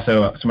 but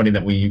also somebody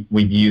that we've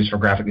used for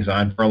graphic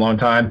design for a long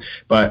time,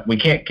 but we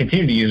can't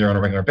continue to use her on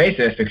a regular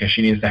basis because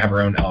she needs to have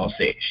her own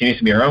LLC. She needs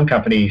to be her own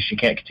company. She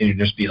can't continue to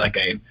just be like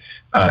a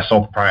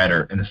sole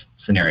proprietor in this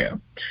scenario.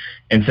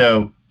 And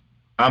so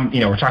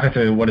we're talking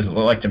through what does it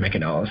look like to make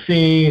an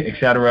LLC, et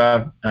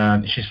cetera.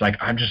 She's like,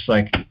 I'm just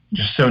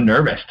so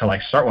nervous to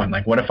start one.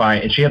 Like, what if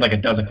and she had like a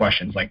dozen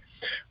questions. Like,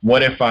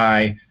 what if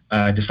I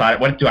decide,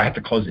 what do I have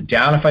to close it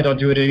down if I don't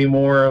do it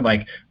anymore?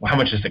 Like, how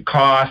much does it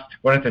cost?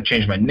 What if I have to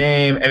change my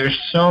name? And there's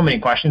so many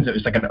questions. It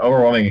was like an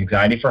overwhelming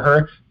anxiety for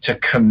her to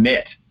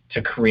commit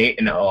to create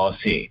an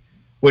LLC,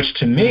 which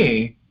to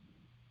me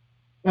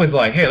was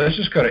like, hey, let's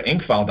just go to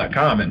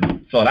inkfile.com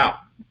and fill it out.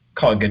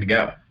 Call it good to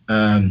go.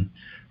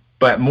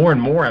 But more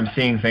and more I'm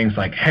seeing things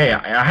like, hey,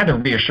 I had to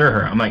reassure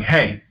her. I'm like,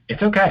 hey,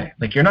 it's okay.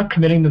 Like, you're not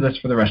committing to this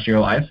for the rest of your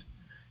life.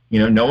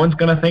 No one's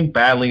going to think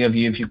badly of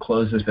you if you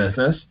close this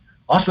business.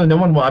 Also, no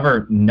one will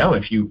ever know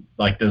if you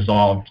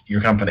dissolved your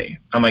company.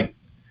 I'm like,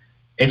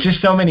 it's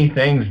just so many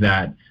things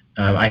that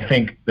I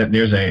think that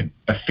there's a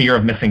fear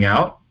of missing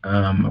out,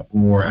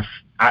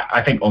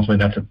 I think ultimately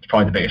that's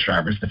probably the biggest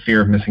driver, is the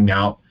fear of missing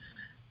out,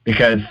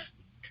 because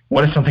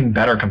what if something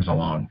better comes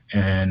along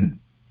and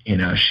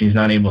she's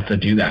not able to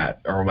do that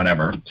or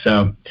whatever.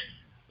 So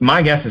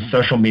my guess is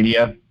social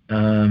media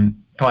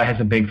probably has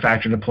a big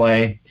factor to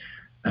play.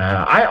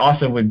 I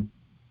also would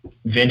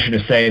venture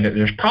to say that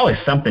there's probably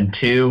something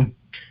to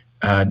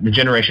the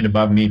generation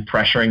above me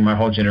pressuring my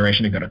whole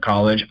generation to go to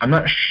college. I'm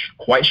not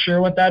quite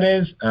sure what that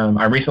is.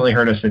 I recently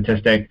heard a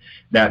statistic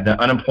that the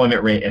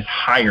unemployment rate is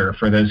higher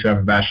for those who have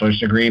a bachelor's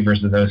degree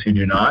versus those who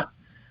do not,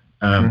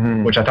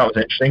 which I thought was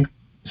interesting.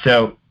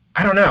 So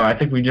I don't know. I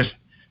think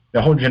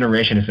the whole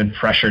generation has been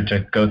pressured to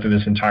go through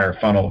this entire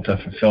funnel to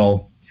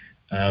fulfill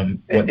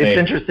it's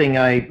interesting.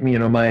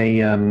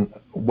 My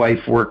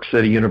wife works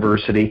at a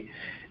university,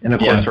 and of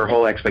course our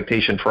whole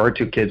expectation for our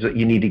two kids that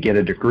you need to get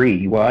a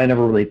degree. Well, I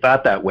never really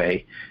thought that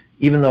way,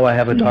 even though I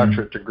have a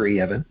doctorate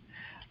degree, Evan.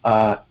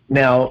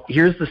 Now,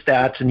 here's the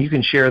stats, and you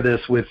can share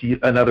this with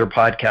another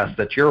podcast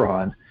that you're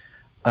on.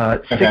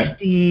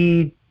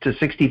 60 to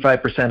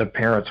 65% of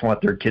parents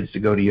want their kids to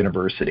go to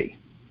university.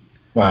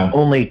 Wow.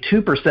 Only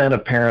 2%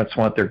 of parents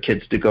want their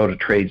kids to go to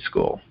trade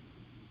school.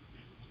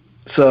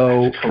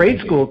 So trade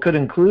school could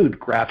include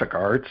graphic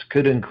arts,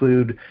 could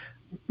include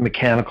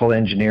mechanical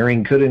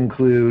engineering, could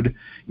include,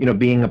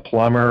 being a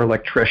plumber,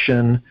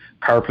 electrician,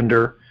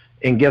 carpenter,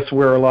 and guess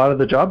where a lot of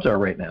the jobs are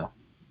right now,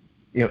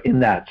 in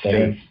that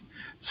space.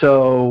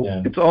 So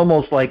it's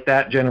almost like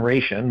that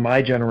generation,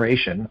 my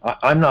generation.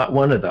 I'm not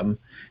one of them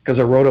because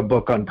I wrote a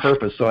book on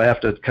purpose, so I have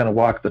to kind of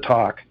walk the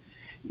talk,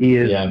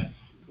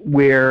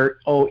 where,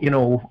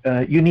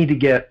 you need to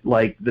get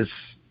like this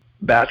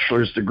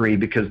bachelor's degree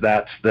because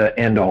that's the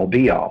end-all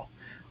be-all.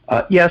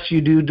 Yes,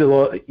 you do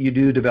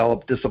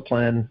develop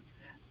discipline,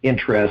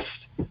 interest,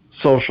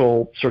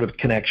 social sort of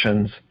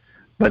connections,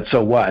 but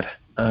so what?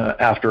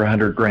 After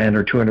 $100,000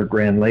 or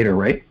 $200,000 later,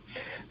 right?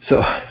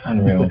 So,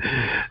 unreal.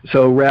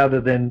 So rather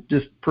than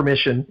just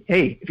permission,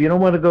 hey, if you don't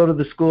want to go to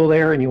the school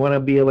there and you want to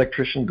be an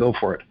electrician, go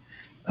for it.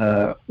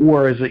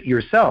 Or is it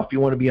yourself? You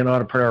want to be an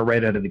entrepreneur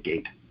right out of the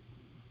gate?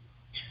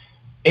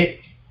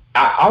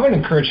 I would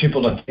encourage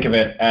people to think of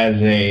it as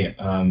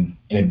an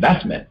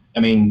investment. I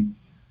mean,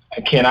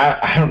 Ken,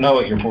 I don't know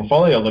what your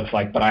portfolio looks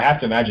like, but I have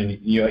to imagine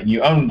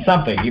you own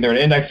something, either an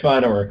index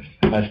fund or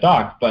a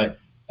stock.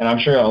 And I'm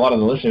sure a lot of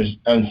the listeners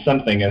own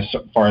something as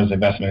far as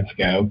investments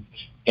go.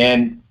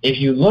 And if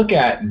you look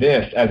at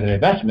this as an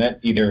investment,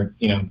 either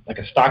like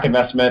a stock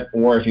investment,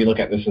 or if you look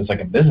at this as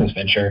like a business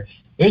venture,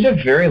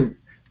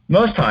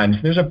 most times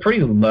there's a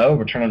pretty low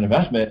return on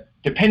investment,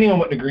 depending on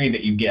what degree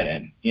that you get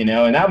in,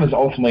 and that was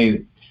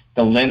ultimately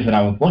the lens that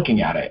I was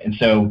looking at it. And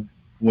so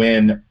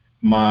when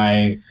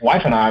my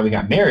wife and I, we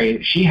got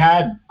married, she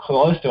had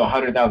close to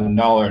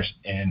 $100,000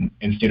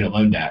 in student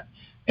loan debt.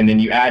 And then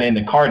you add in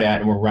the car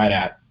debt, and we're right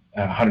at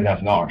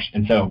 $100,000.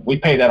 And so we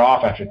paid that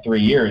off after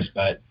 3 years.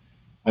 But,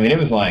 I mean, it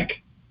was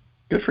like,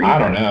 good for you. I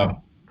don't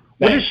know.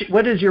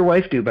 What does your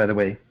wife do, by the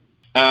way?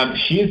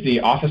 She is the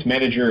office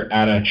manager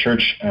at a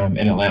church in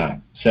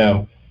Atlanta.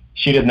 So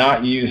she does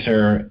not use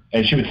her,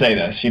 and she would say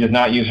this, she does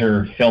not use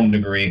her film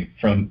degree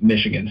from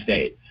Michigan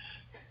State.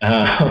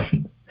 Well,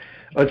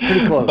 it's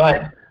pretty close.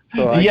 But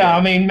so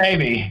I mean,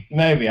 maybe,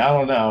 I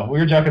don't know. We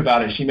were joking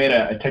about it. She made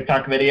a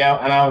TikTok video,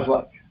 and I was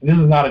like, this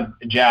is not a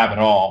jab at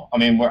all. I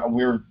mean,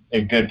 we're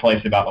a good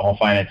place about the whole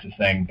finances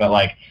thing, but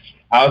like,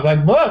 I was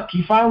like, look,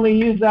 you finally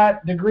used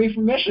that degree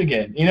from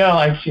Michigan. You know,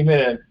 like she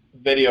made a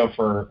video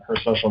for her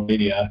social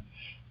media.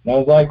 And I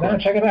was like, no,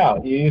 check it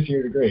out. You used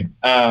your degree.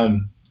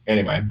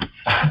 Anyway,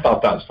 I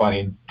thought that was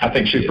funny. I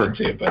think she did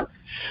too. But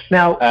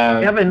now,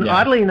 Evan,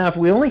 oddly enough,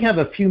 we only have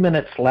a few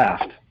minutes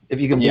left, if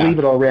you can believe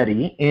it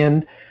already.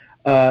 And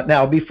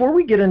now, before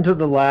we get into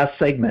the last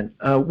segment,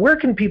 where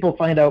can people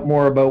find out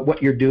more about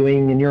what you're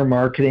doing in your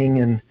marketing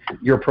and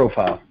your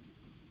profile?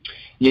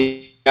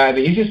 Yeah, the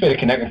easiest way to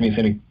connect with me is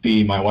going to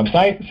be my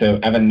website, so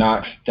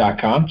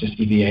evanknox.com, just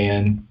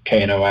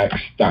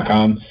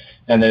EVANKNOX.com.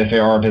 And then if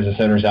there are business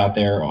owners out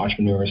there or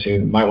entrepreneurs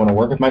who might want to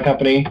work with my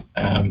company,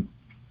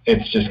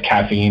 it's just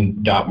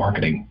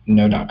caffeine.marketing,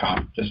 no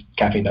 .com, just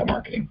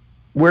caffeine.marketing.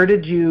 Where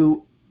did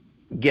you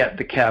get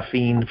the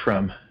caffeine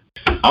from?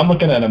 I'm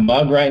looking at a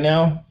mug right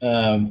now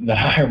that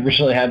I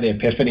originally had the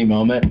epiphany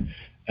moment.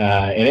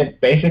 And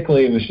it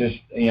basically was just,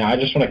 I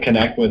just want to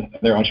connect with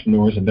other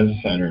entrepreneurs and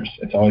business owners.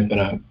 It's always been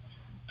a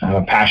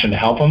passion to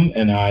help them.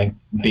 And I,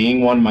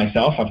 being one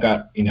myself, I've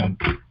got,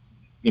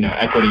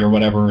 equity or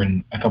whatever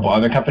in a couple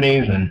other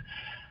companies. And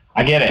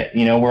I get it.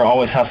 We're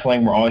always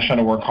hustling. We're always trying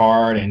to work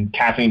hard. And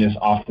caffeine is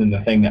often the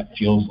thing that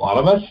fuels a lot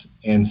of us.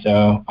 And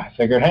so I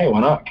figured, hey,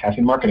 why not?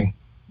 Caffeine marketing.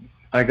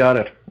 I got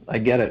it. I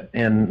get it.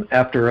 And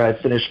after I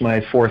finished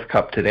my fourth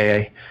cup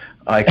today,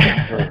 I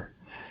concur.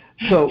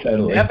 So,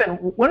 totally. Evan,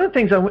 one of the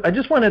things I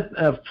just want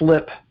to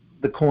flip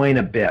the coin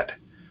a bit.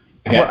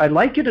 Okay. Well, I'd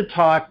like you to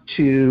talk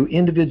to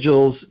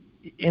individuals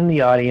in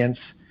the audience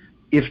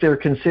if they're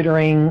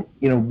considering,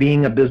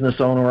 being a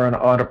business owner or an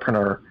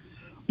entrepreneur.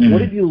 Mm-hmm.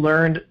 What have you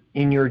learned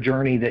in your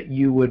journey that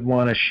you would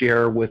want to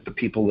share with the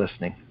people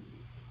listening?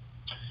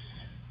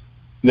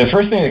 The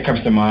first thing that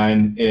comes to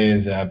mind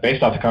is,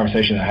 based off the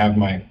conversation I had with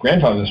my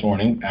grandfather this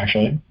morning,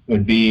 actually,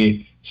 would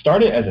be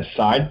start it as a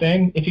side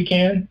thing if you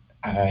can.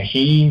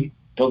 He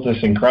built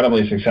this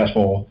incredibly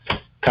successful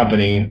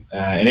company,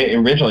 and it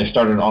originally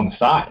started on the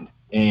side.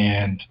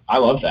 And I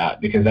love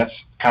that because that's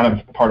kind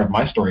of part of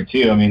my story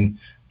too. I mean,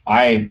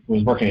 I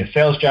was working a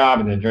sales job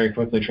and then very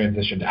quickly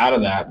transitioned out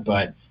of that.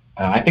 But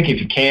I think if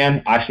you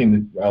can, I've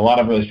seen a lot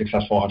of really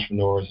successful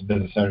entrepreneurs and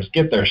business owners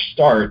get their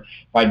start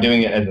by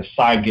doing it as a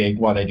side gig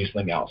while they do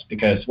something else.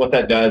 Because what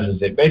that does is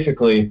they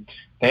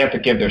have to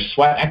give their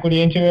sweat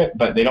equity into it,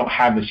 but they don't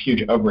have this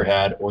huge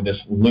overhead or this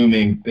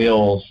looming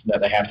bills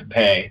that they have to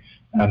pay.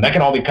 That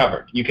can all be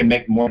covered. You can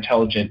make more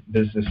intelligent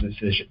business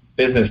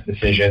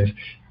decisions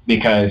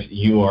because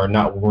you are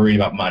not worried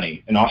about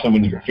money. And also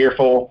when you're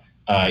fearful,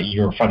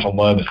 your frontal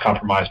lobe is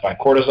compromised by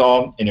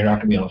cortisol, and you're not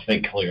going to be able to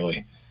think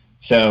clearly.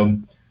 So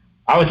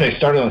I would say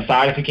start on the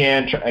side if you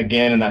can.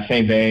 Again, in that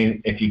same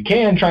vein, if you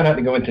can, try not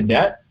to go into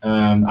debt.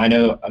 I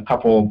know a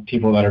couple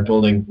people that are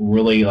building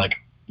really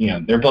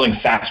they're building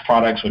SaaS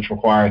products which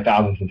require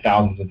thousands and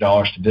thousands of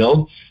dollars to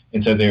build.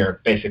 And so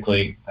they're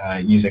basically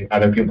using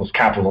other people's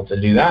capital to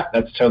do that.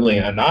 That's totally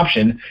an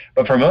option.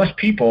 But for most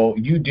people,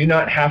 you do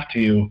not have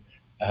to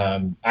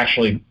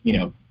actually,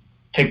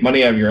 take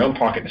money out of your own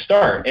pocket to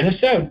start. And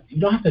instead,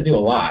 you don't have to do a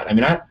lot. I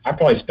mean, I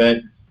probably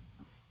spent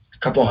a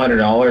couple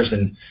 $100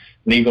 in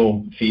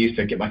legal fees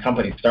to get my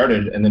company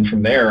started. And then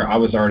from there, I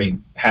was already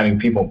having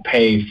people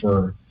pay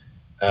for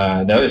the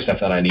other stuff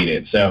that I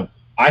needed. So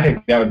I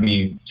think that would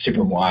be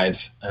super wise.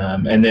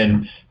 And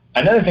then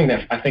another thing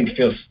that I think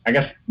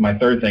my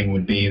third thing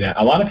would be that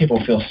a lot of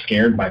people feel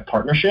scared by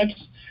partnerships.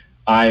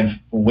 I've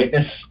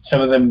witnessed some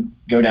of them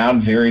go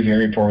down very,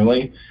 very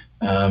poorly,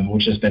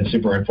 which has been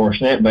super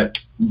unfortunate. But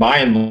by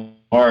and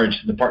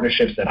large, the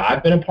partnerships that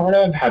I've been a part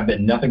of have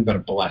been nothing but a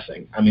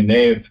blessing. I mean,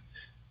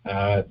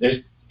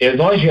 as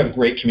long as you have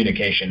great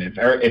communication,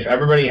 if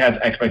everybody has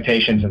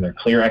expectations and they're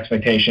clear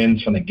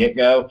expectations from the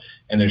get-go,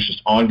 and there's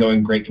just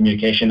ongoing great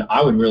communication,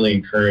 I would really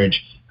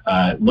encourage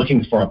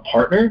looking for a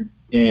partner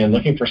and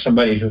looking for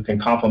somebody who can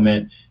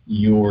complement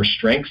your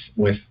strengths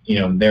with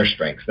their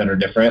strengths that are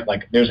different.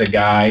 Like there's a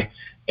guy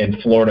in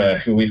Florida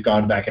who we've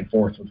gone back and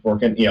forth with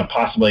working,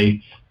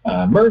 possibly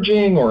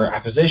merging or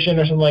acquisition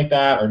or something like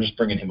that, or just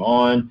bringing him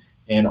on.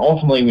 And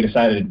ultimately, we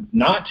decided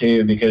not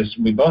to because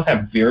we both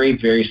have very,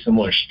 very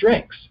similar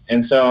strengths.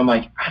 And so I'm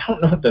like, I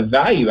don't know what the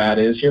value add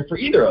is here for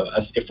either of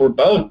us. If we're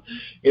both,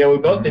 we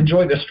both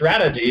enjoy the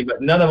strategy,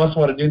 but none of us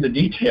want to do the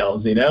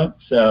details,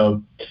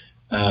 So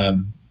I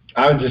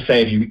would just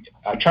say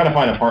try to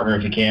find a partner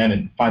if you can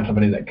and find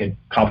somebody that could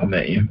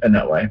complement you in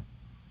that way.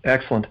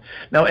 Excellent.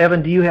 Now,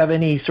 Evan, do you have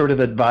any sort of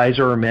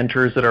advisor or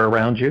mentors that are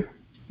around you?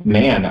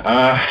 Man,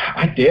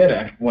 I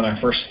did when I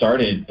first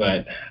started,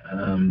 but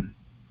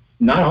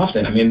not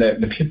often. I mean,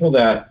 the people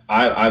that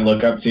I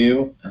look up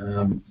to,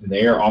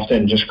 they are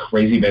often just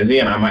crazy busy,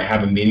 and I might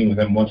have a meeting with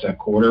them once a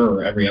quarter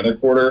or every other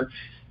quarter.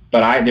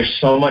 But there's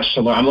so much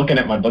to learn. I'm looking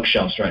at my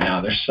bookshelves right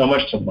now. There's so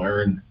much to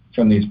learn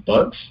from these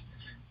books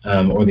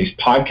or these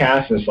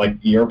podcasts. It's like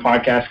your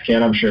podcast,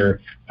 Ken. I'm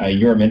sure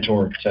you're a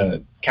mentor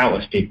to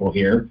countless people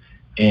here.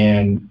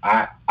 And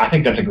I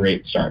think that's a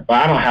great start.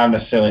 But I don't have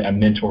necessarily a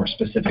mentor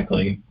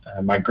specifically.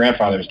 My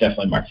grandfather is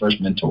definitely my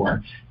first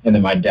mentor, and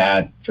then my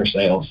dad for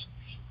sales.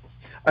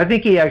 I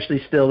think he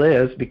actually still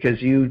is, because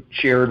you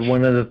shared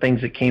one of the things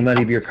that came out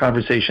of your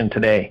conversation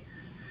today.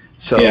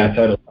 So, yeah,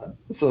 totally.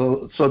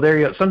 So there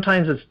you go.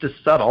 Sometimes it's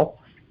just subtle,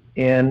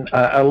 and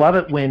I love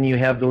it when you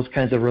have those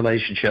kinds of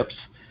relationships.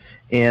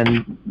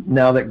 And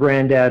now that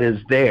Granddad is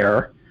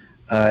there,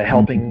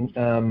 helping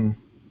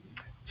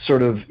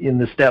sort of in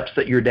the steps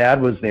that your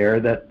dad was there,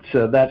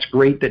 that's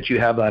great that you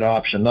have that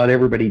option. Not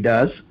everybody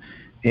does,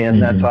 and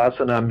that's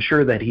awesome. I'm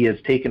sure that he has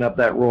taken up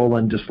that role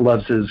and just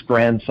loves his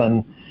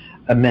grandson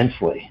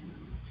immensely.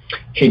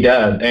 He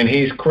does, and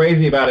he's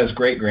crazy about his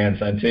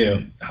great-grandson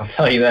too. I'll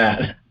tell you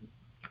that.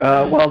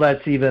 Well,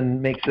 that's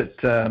even makes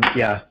it,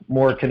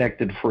 more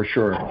connected for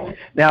sure.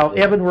 Now,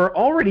 Evan, we're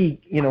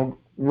already,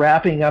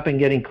 wrapping up and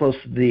getting close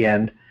to the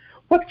end.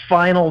 What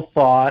final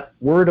thought,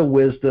 word of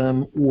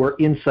wisdom, or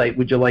insight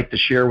would you like to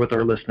share with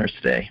our listeners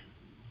today?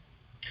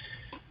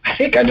 I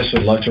think I just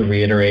would love to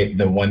reiterate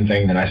the one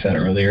thing that I said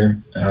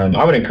earlier.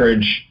 I would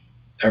encourage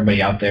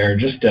everybody out there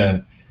just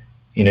to,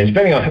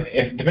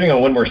 depending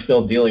on when we're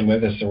still dealing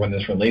with this or when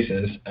this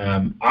releases,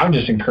 I would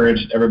just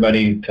encourage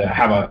everybody to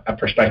have a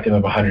perspective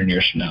of 100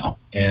 years from now,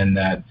 and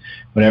that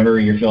whenever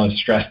you're feeling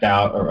stressed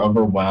out or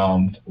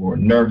overwhelmed or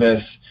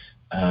nervous,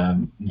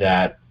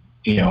 that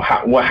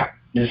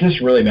does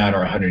this really matter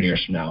 100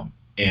 years from now?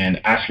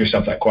 And ask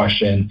yourself that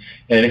question.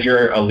 And if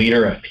you're a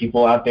leader of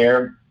people out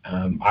there,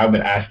 I would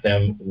ask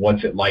them,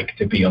 what's it like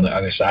to be on the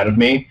other side of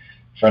me?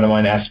 A friend of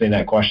mine asked me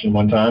that question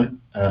one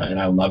time, and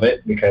I love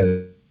it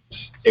because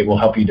it will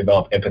help you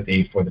develop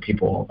empathy for the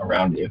people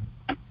around you.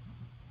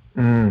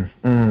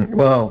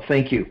 Well,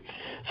 thank you.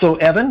 So,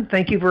 Evan,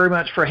 thank you very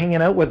much for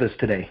hanging out with us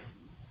today.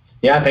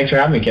 Yeah, thanks for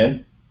having me,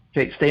 Ken.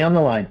 Okay, stay on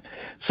the line.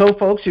 So,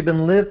 folks, you've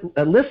been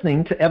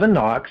listening to Evan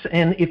Knox,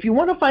 and if you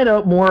want to find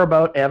out more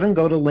about Evan,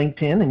 go to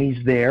LinkedIn, and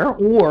he's there,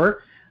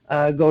 or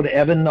go to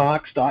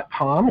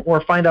evanknox.com, or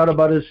find out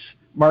about his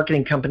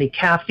marketing company,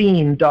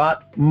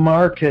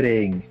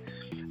 Caffeine.marketing.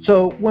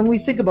 So when we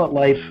think about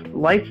life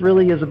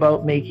really is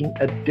about making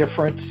a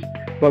difference,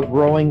 about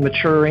growing,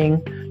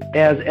 maturing,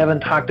 as Evan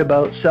talked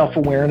about,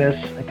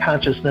 self-awareness and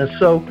consciousness.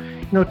 So,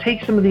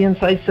 take some of the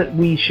insights that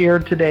we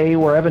shared today,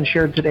 or Evan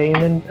shared today, and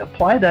then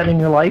apply that in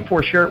your life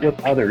or share it with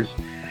others.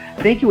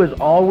 Thank you, as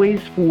always,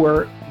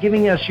 for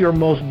giving us your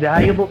most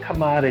valuable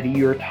commodity,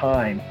 your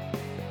time.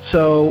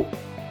 So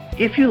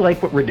if you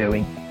like what we're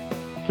doing,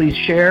 please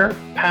share,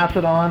 pass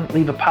it on,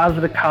 leave a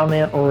positive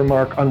comment or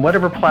remark on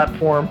whatever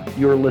platform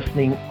you're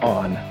listening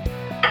on.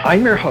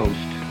 I'm your host,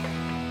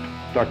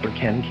 Dr.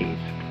 Ken Keys.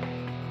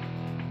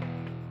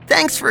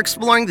 Thanks for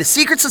exploring the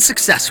secrets of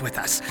success with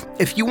us.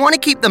 If you want to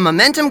keep the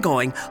momentum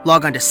going,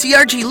 log on to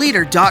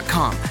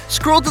crgleader.com.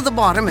 Scroll to the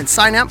bottom and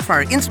sign up for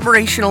our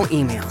inspirational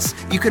emails.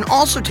 You can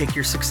also take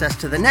your success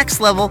to the next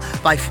level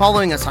by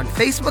following us on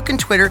Facebook and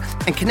Twitter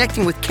and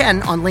connecting with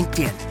Ken on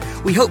LinkedIn.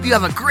 We hope you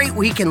have a great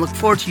week and look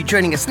forward to you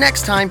joining us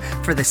next time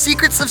for the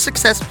Secrets of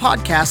Success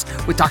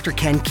podcast with Dr.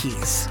 Ken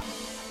Keys.